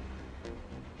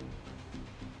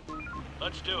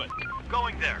 Let's do it.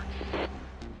 Going there.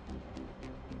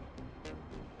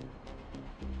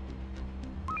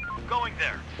 Going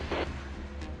there.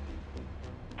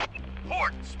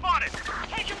 Horde, spotted!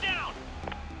 Take him down!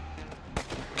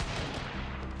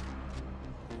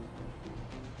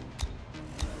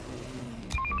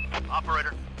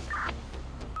 Operator.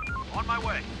 On my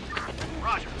way.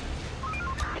 Roger.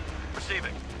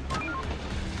 Receiving.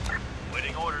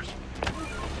 Waiting orders.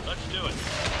 Let's do it.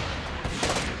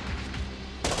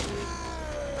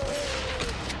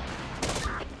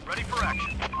 Ready for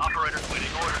action. Operator,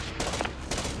 waiting orders.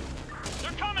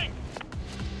 They're coming!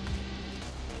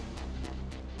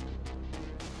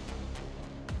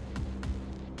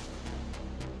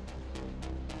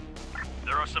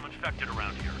 There are some infected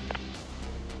around here.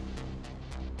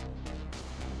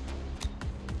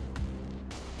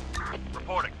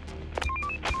 Reporting.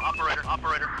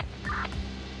 Operator.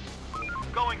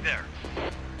 Going there.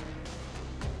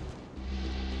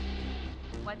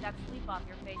 Wipe that sleep off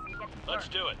your face and get to work. Let's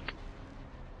do it.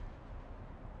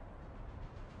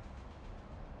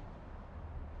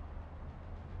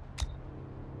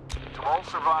 To all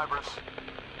survivors,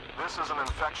 this is an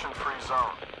infection-free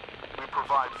zone. We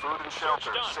provide food and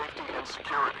shelter, done. safety and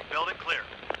security. Building clear.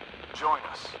 Join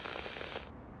us.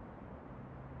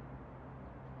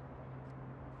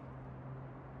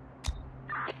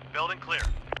 Building clear.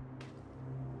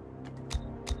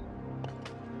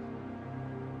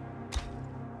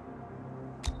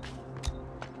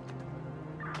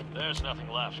 There's nothing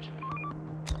left.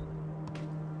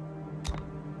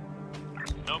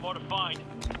 No more to find.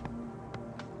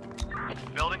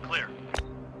 Building clear.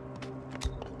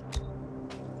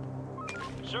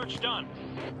 Search done.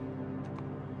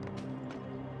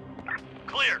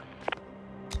 Clear.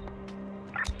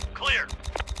 Clear.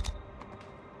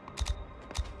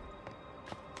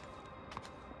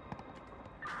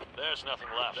 There's nothing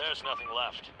left. There's nothing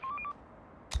left.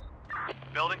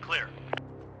 Building clear.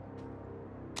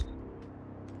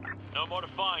 No more to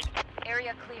find.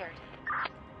 Area cleared.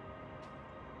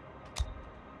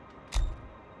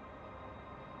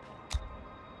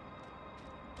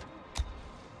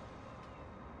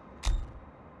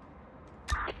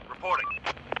 Reporting.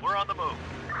 We're on the move.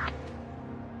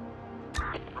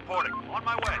 Reporting. On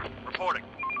my way. Reporting.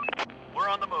 We're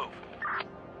on the move.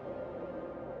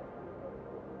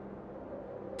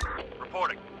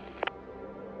 Reporting.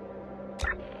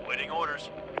 Waiting orders.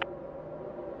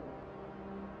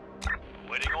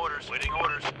 Waiting orders. Waiting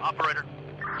orders. Operator.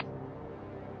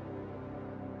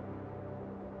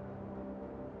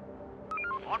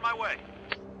 On my way.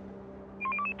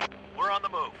 We're on the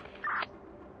move.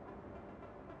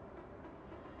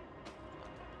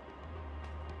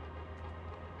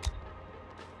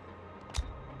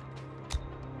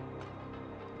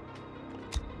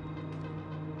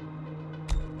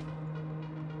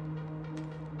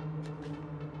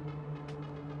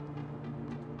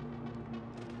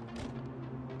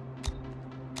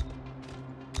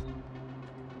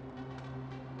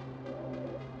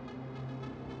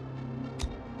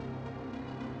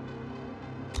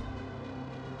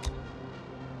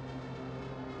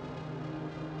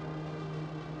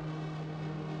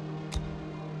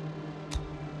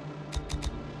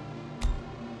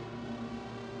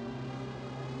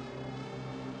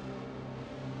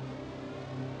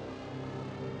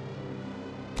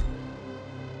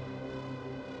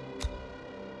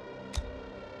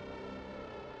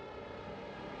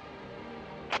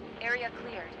 Area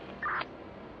cleared.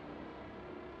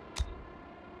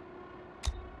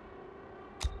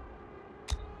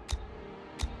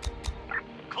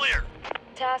 Clear.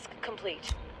 Task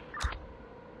complete.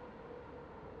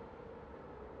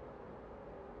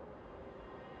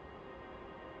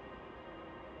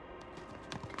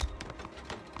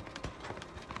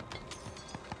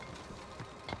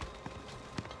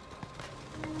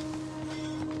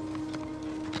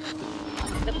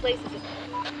 The place is...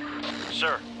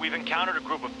 Sir, we've encountered a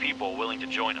group of people willing to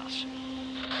join us.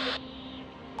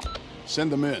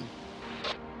 Send them in.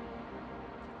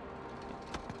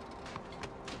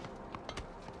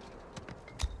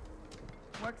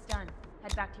 Work's done.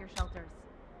 Head back to your shelters.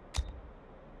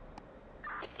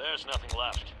 There's nothing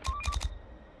left.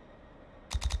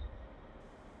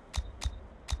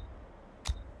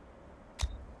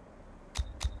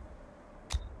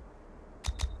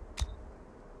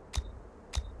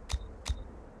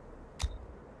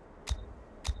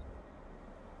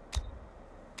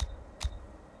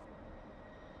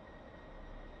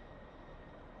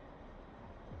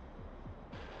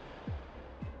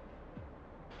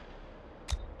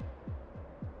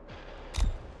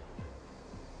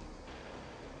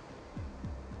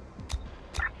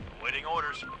 Waiting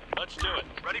orders. Let's do it.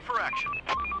 Ready for action.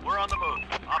 We're on the move.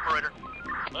 Operator.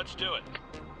 Let's do it.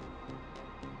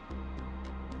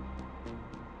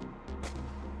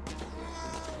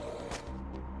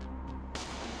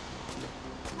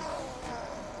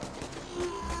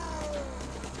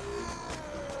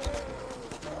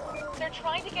 They're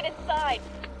trying to get inside.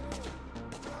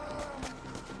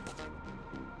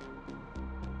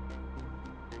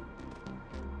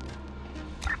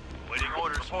 Waiting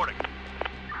orders. Reporting.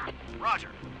 Roger.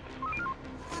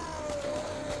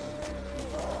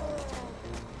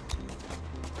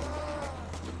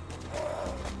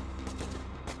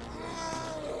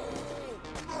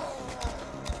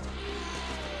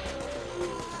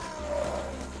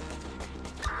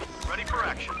 Ready for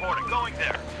action. Reporting. Going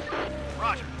there.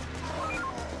 Roger.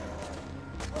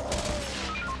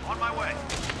 On my way.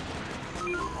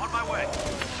 On my way.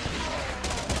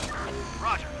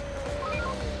 Roger.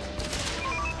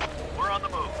 We're on the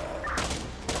move.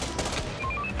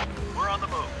 We're on the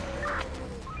move.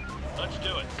 Let's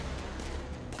do it.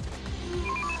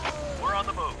 We're on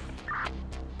the move.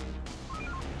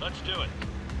 Let's do it.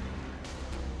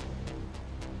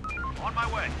 On my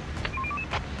way.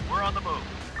 We're on the move.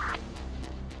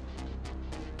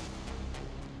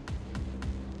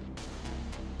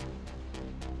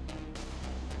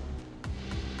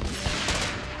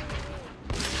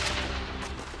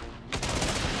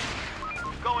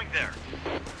 Going there.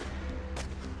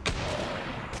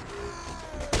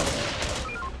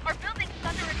 Our building's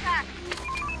under attack.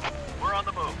 We're on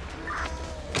the move.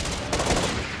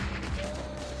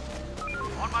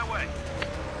 On my way.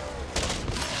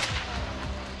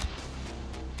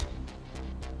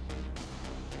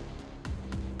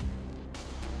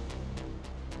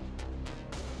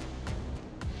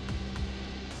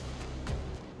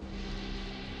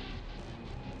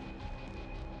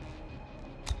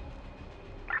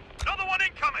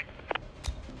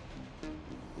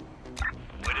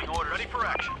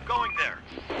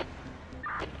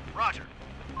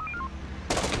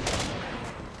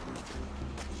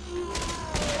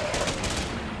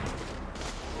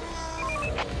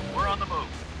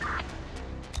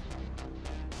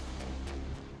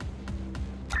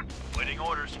 Waiting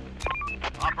orders.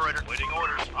 Operator, waiting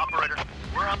orders. Operator,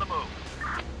 we're on the move.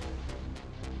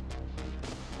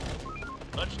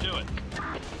 Let's do it.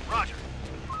 Roger.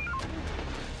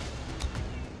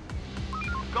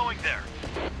 Going there.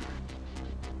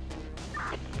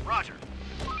 Roger.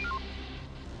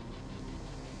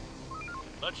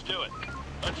 Let's do it.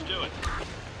 Let's do it.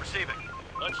 Receiving.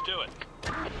 Let's do it.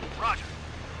 Roger.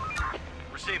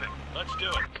 Receiving. Let's do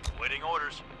it. Waiting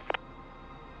orders.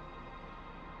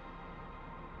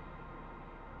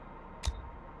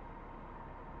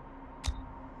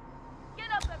 Get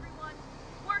up, everyone.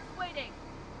 Work's waiting.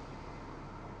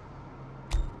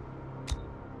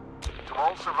 To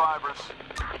all survivors,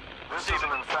 this is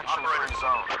an infection-free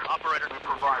zone. Operator. We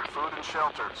provide food and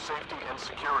shelter, safety and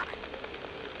security.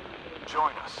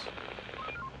 Join us.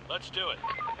 Let's do it.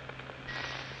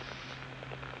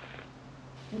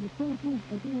 And the forces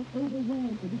are being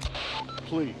overwhelmed.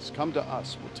 Please, come to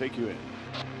us. We'll take you in.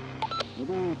 We're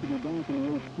going to the back of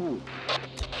the Earth Coast.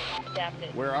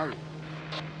 Adapted. Where are you?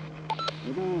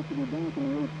 We're going to the back of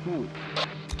the Earth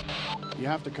Coast. You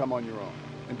have to come on your own.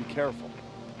 And be careful.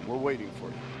 We're waiting for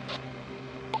you.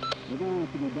 We're going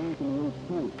to the back of the Earth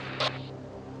Coast.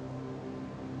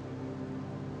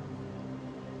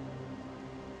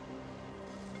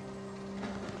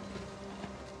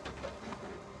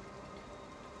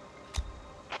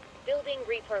 Building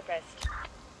repurposed.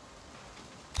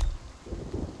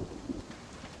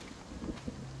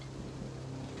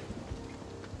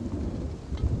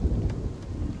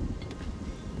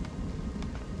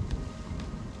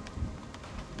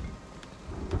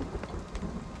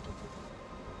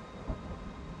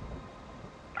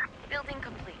 Building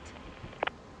complete.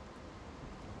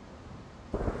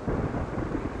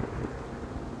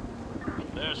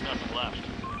 There's nothing left.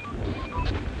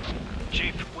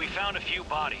 Chief, we found a few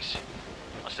bodies.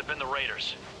 Must have been the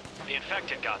raiders. The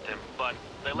infected got them, but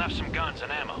they left some guns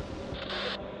and ammo.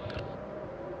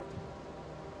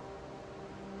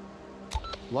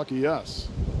 Lucky us.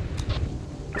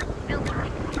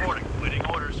 Reporting. Waiting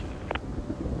orders.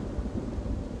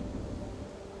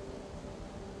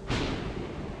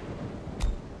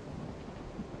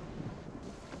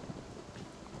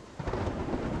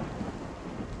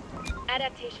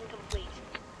 Adaptation complete.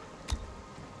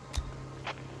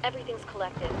 Everything's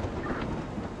collected.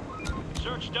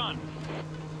 Search done.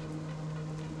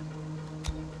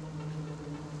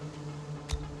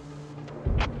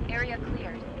 Area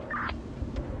cleared.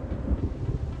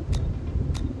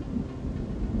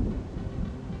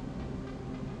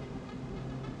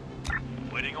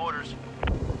 Waiting orders.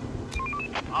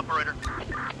 Operator.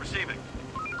 Receiving.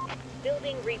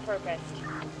 Building repurposed.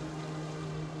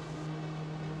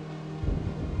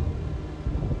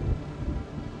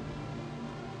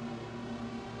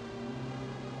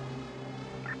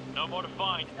 No more to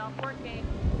find. Stop working.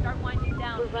 Start winding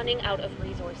down. We're running out of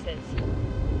resources.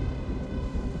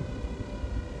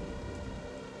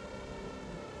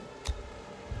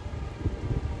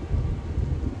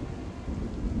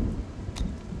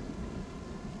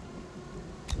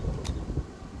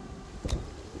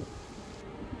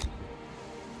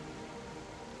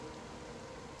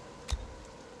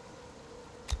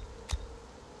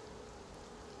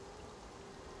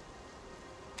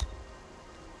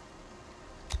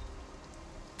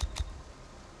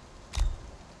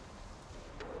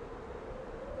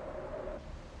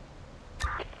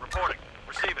 Reporting.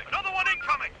 Receiving. Another one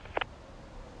incoming!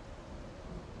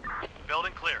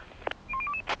 Building clear.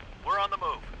 We're on the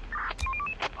move.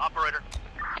 Operator.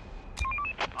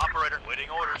 Operator. Waiting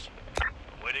orders.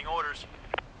 Waiting orders.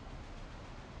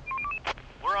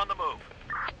 We're on the move.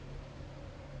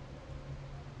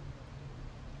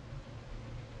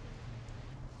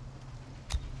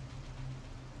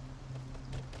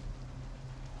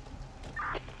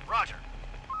 Roger.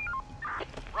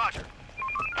 Roger.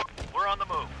 We're on the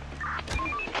move.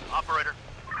 Operator.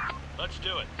 Let's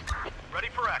do it. Ready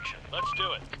for action. Let's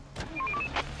do it.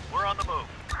 We're on the move.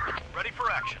 Ready for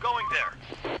action. Going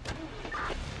there.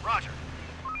 Roger.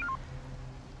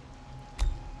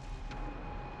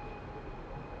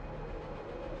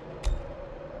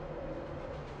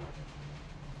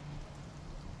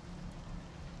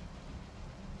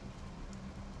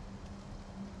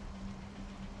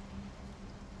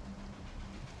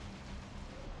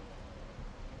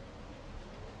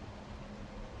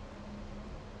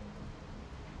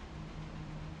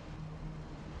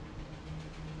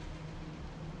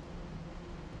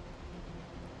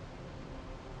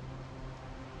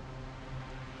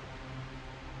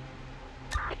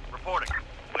 Reporting.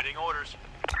 Waiting orders.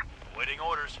 Waiting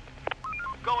orders.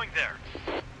 Going there.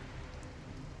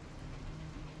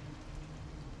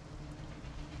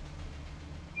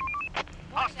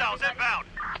 Hostile Hostiles inbound!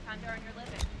 Found her in your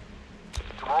living.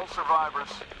 To all survivors,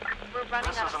 We're running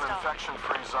this out is of an stock.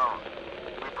 infection-free zone.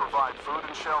 We provide food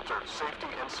and shelter, safety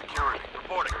and security.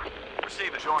 Reporting.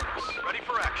 Receiving. Join us. Ready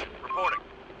for action. Reporting.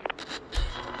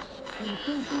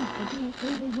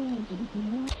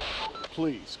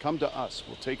 Please, come to us.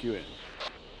 We'll take you in.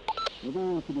 We're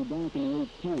going to be back in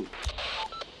HQ.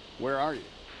 Where are you?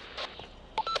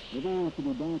 We're going to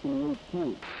be back in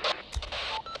HQ.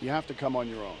 You have to come on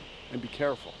your own. And be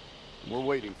careful. We're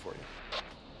waiting for you.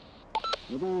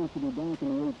 We're going to be back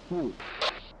in HQ.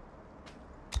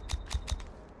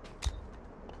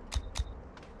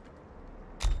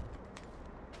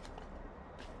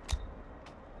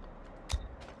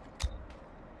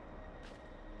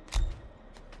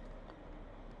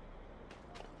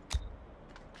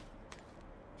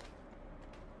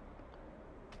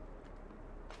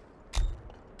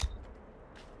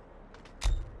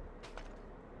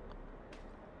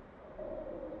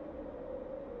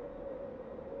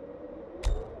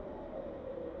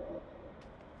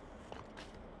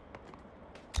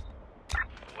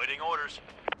 Waiting orders.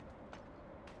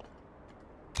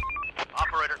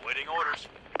 Operator, waiting orders.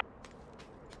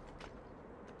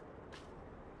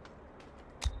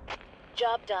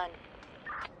 Job done.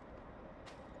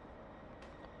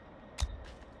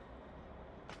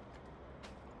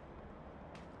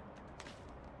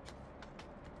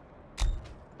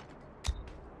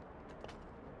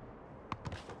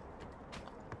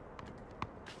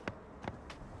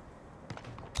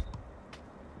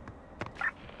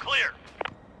 Clear.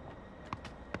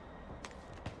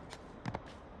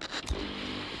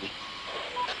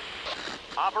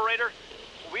 Operator,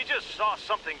 we just saw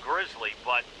something grisly,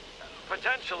 but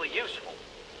potentially useful.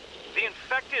 The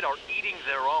infected are eating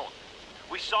their own.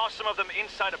 We saw some of them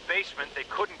inside a basement they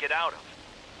couldn't get out of.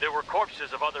 There were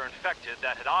corpses of other infected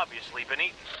that had obviously been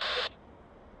eaten.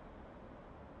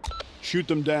 Shoot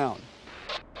them down.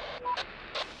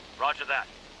 Roger that.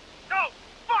 No!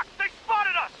 Fuck! They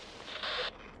spotted us!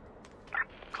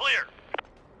 Clear.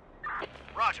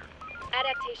 Roger.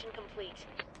 Adaptation complete.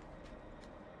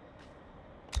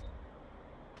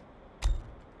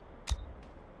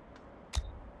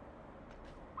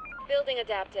 Building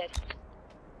adapted.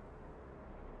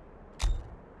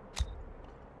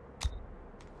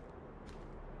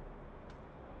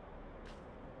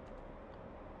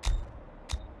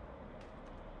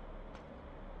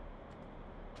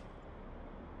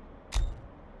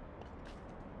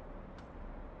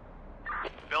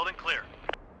 Building clear.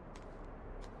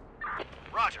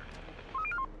 Roger.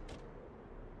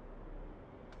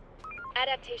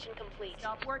 Adaptation complete.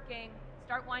 Stop working.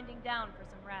 Start winding down for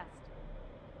some rest.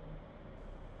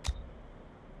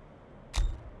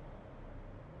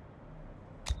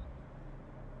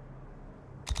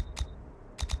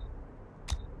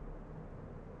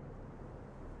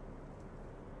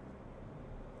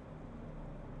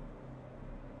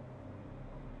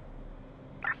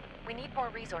 We need more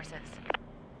resources.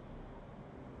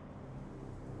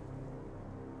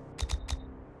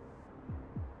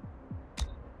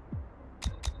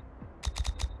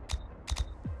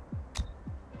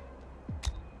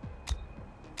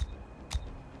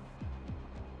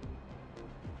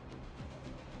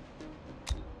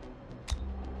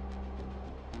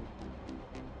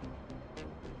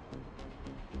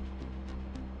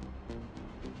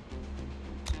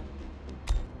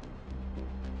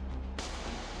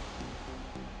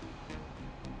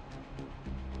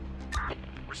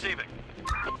 Receiving.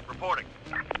 Reporting.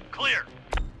 Clear.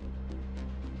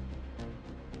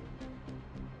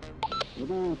 We're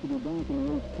going to be back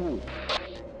in HQ.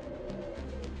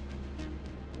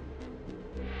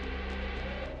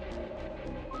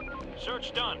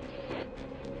 Search done.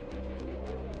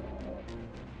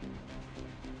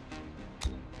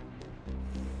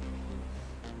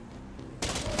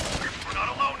 We're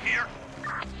not alone here.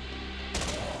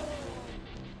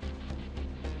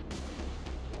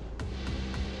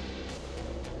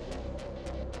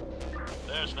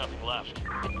 There's nothing left.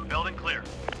 Building clear.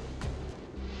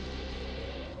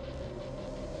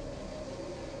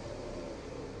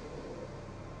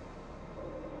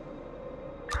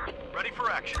 Ready for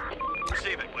action.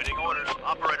 Receiving. Waiting orders.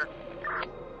 Operator.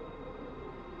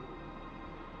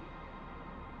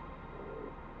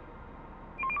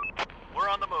 We're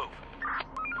on the move.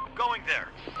 Going there.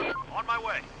 On my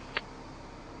way.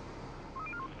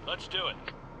 Let's do it.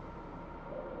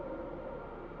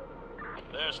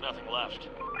 There's nothing left.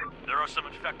 There are some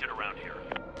infected around here.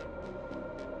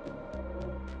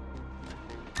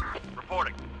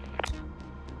 Reporting.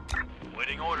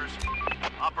 Waiting orders.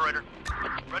 Operator.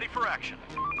 Ready for action.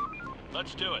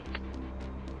 Let's do it.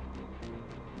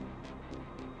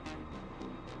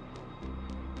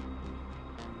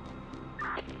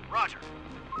 Roger.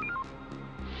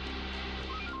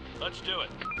 Let's do it.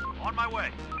 On my way.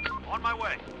 On my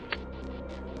way.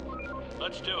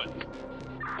 Let's do it.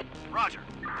 Roger.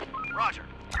 Roger.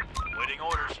 Waiting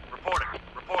orders. Reporting.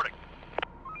 Reporting.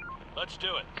 Let's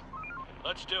do it.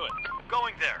 Let's do it.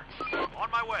 Going there.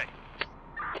 On my way.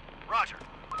 Roger.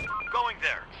 Going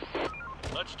there.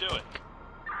 Let's do it.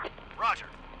 Roger.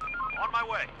 On my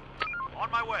way.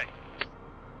 On my way.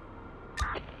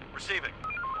 Receiving.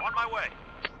 On my way.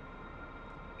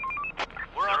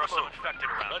 We're on the move. There are some infected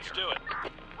around Let's here. do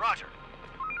it. Roger.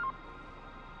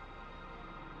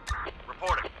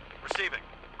 Reporting. Receiving.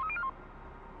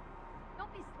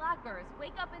 Don't be slackers.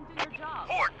 Wake up and do your job.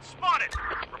 Port. Spotted.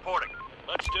 Reporting.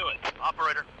 Let's do it.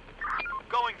 Operator.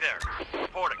 Going there.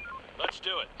 Reporting. Let's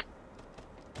do it.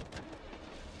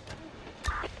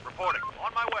 Reporting.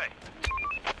 On my way.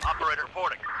 Operator.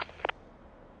 Reporting.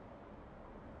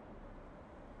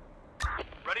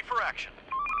 Ready for action.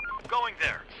 Going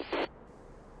there.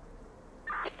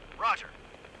 Roger.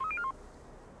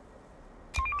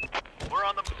 We're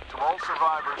on the... To all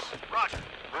survivors, Roger.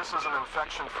 this is an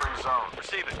infection-free zone.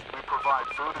 Receiving. We provide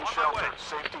food and On my shelter, way.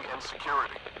 safety and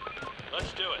security.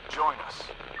 Let's do it. Join us.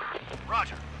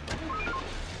 Roger.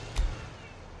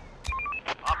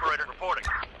 Operator reporting.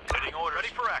 Waiting orders.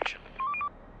 Ready for action.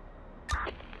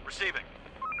 Receiving.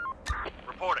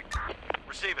 Reporting.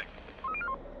 Receiving.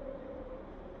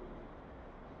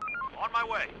 On my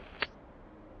way.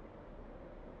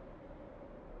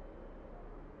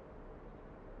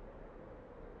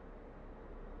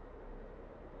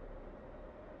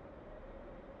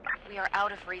 We are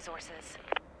out of resources.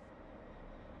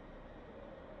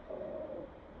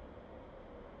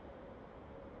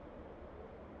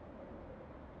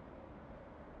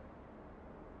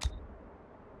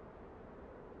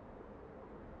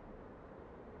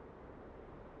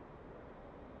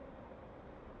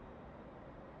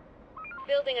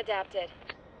 Building adapted.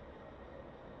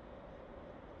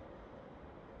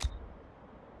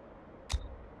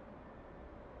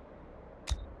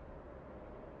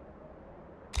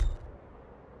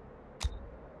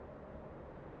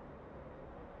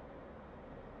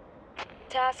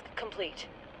 Task complete.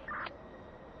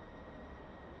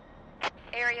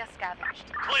 Area scavenged.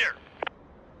 Clear.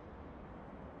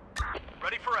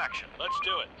 Ready for action. Let's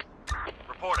do it.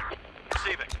 Reporting.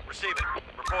 Receiving. Receiving.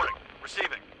 Reporting.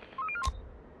 Receiving.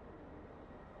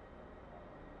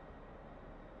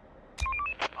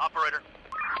 Operator.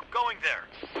 Going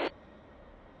there.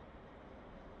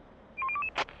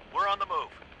 We're on the move.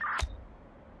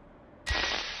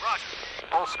 Roger.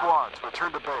 All squads,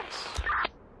 return to base.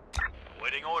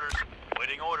 Waiting orders.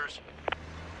 Waiting orders.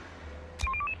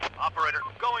 Operator,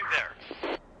 going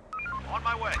there. On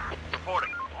my way.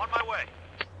 Reporting. On my way.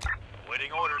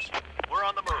 Waiting orders. We're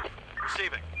on the move.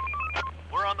 Receiving.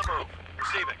 We're on the move.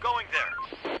 Receiving. Going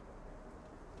there.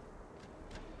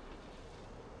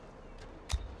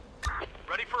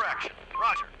 Ready for action.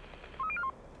 Roger.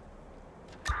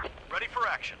 Ready for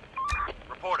action.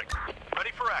 Reporting.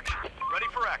 Ready for action. Ready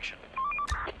for action.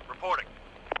 Reporting.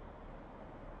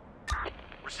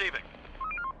 Receiving.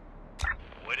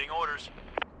 Waiting orders.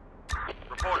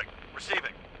 Reporting.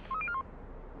 Receiving.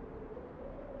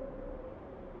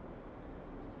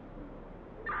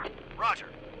 Roger.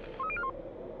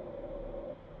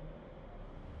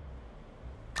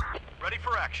 Ready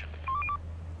for action.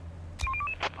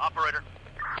 Operator.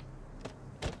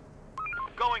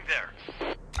 Going there.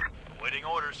 Waiting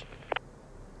orders.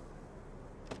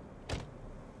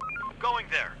 Going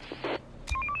there.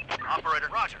 Operator.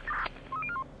 Roger.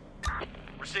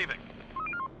 Receiving.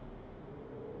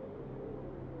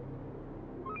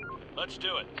 Let's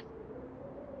do it.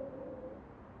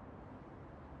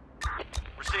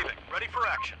 Receiving. Ready for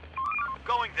action.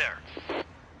 Going there.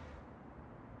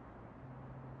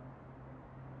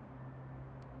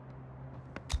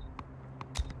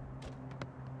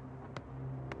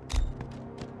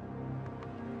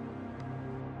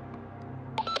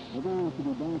 We're going to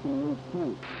be back in the next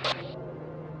point.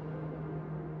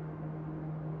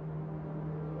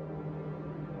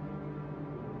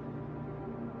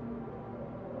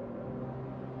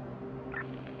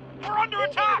 We're under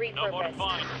attack! No more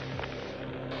fine.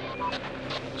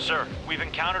 Sir, we've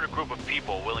encountered a group of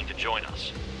people willing to join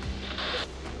us.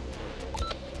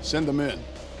 Send them in.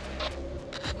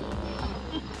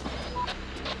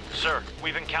 Sir,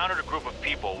 we've encountered a group of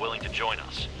people willing to join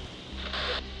us.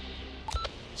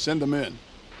 Send them in.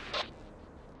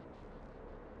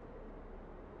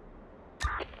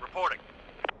 Reporting.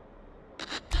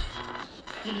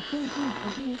 The defenses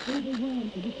are being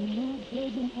overrun, and we cannot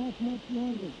hold them off much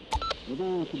longer. We're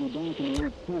going to be back in the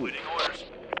next point. Waiting orders.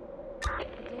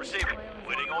 The day's Receiving. toil is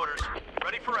Waiting over. orders.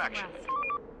 Ready for action. Rest.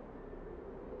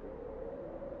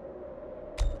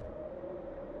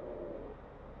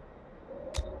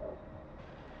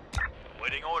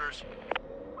 Waiting orders.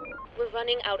 We're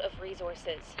running out of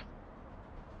resources.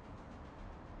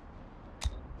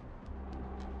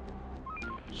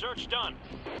 Search done.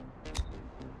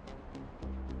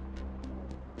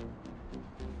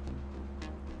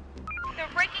 They're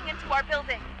breaking into our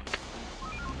building.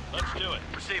 Let's do it.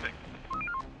 Receiving.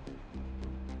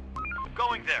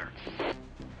 Going there.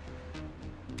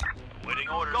 Waiting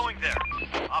orders. Going there.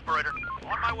 Operator,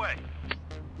 on my way.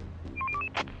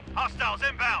 Hostiles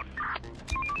inbound.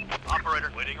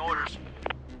 Operator, waiting orders.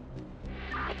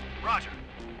 Roger.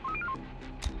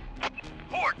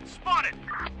 Port, spotted.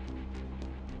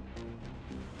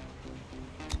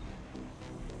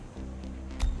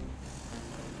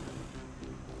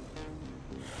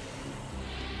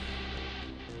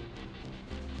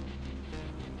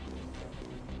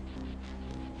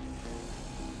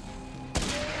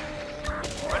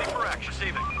 Ready for action.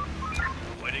 Receiving.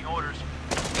 Waiting orders.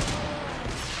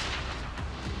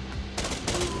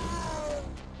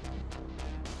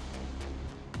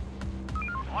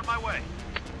 On my way.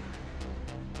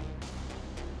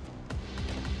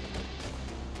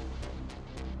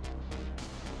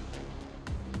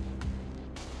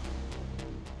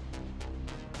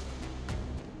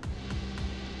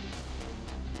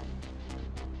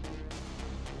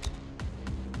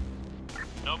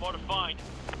 No more to find.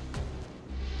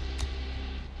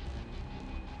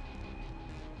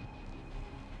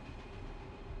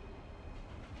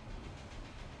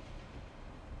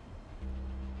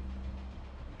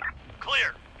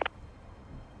 Clear.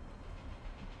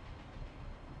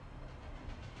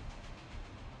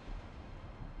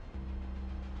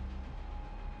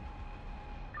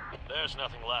 There's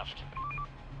nothing left.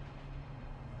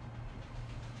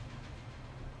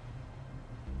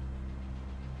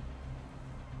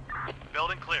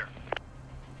 Building clear.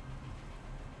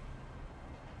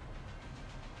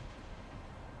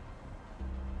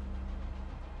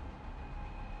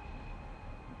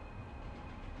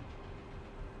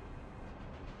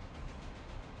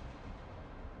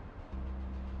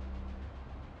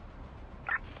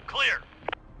 Clear.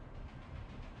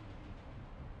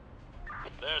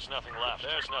 There's nothing left.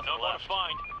 There's nothing left.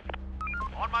 Find.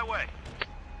 On my way.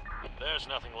 There's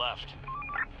nothing left.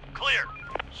 Clear.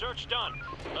 Search done.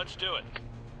 Let's do it.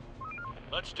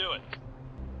 Let's do it.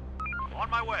 On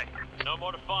my way. No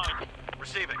more to find.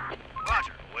 Receiving.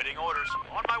 Roger. Waiting orders.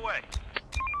 On my way.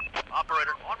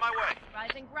 Operator, on my way.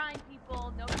 Rise and grind,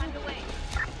 people. No time to waste.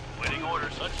 Waiting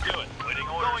orders. Let's do it. Waiting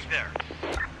orders. Going there.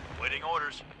 Waiting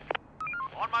orders.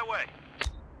 On my way.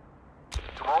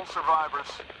 To all survivors,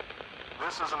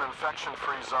 this is an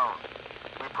infection-free zone.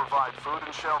 We provide food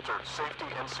and shelter, safety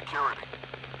and security.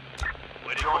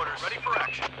 Waiting orders. Ready for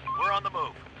action. We're on the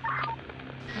move.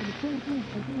 And the forces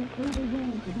are being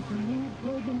overwhelmed and we cannot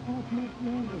hold them off much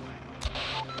longer.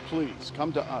 Please,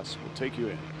 come to us. We'll take you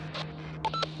in.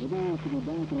 We're going to go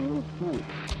back on Earth Point.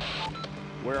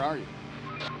 Where are you?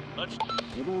 Let's...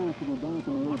 We're going to go back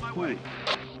on Earth Point.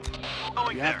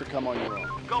 Going You there. have to come on your own.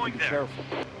 Going and be there. careful.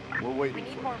 We're We waiting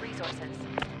need for more you. resources.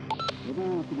 We're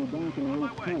going to go back on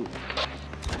Earth Point.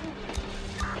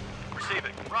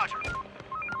 Receiving. Roger.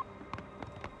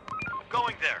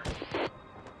 Going there.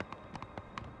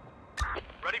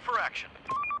 Ready for action.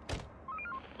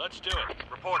 Let's do it.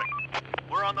 Reporting.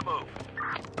 We're on the move.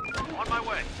 On my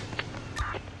way.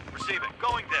 Receiving.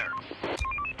 Going there.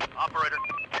 Operator.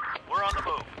 We're on the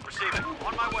move. Receiving.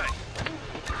 On my way.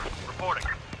 Reporting.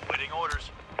 Waiting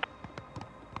orders.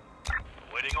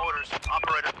 Waiting orders.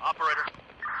 Operator. Operator.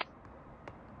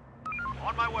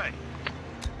 On my way.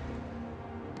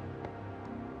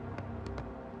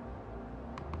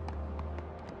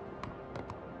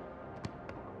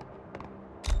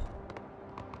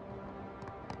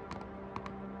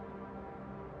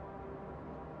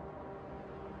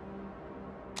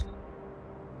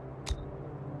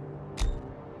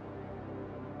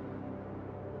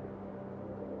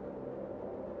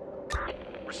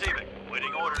 Receiving.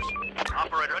 Waiting orders.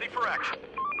 Operator, ready for action.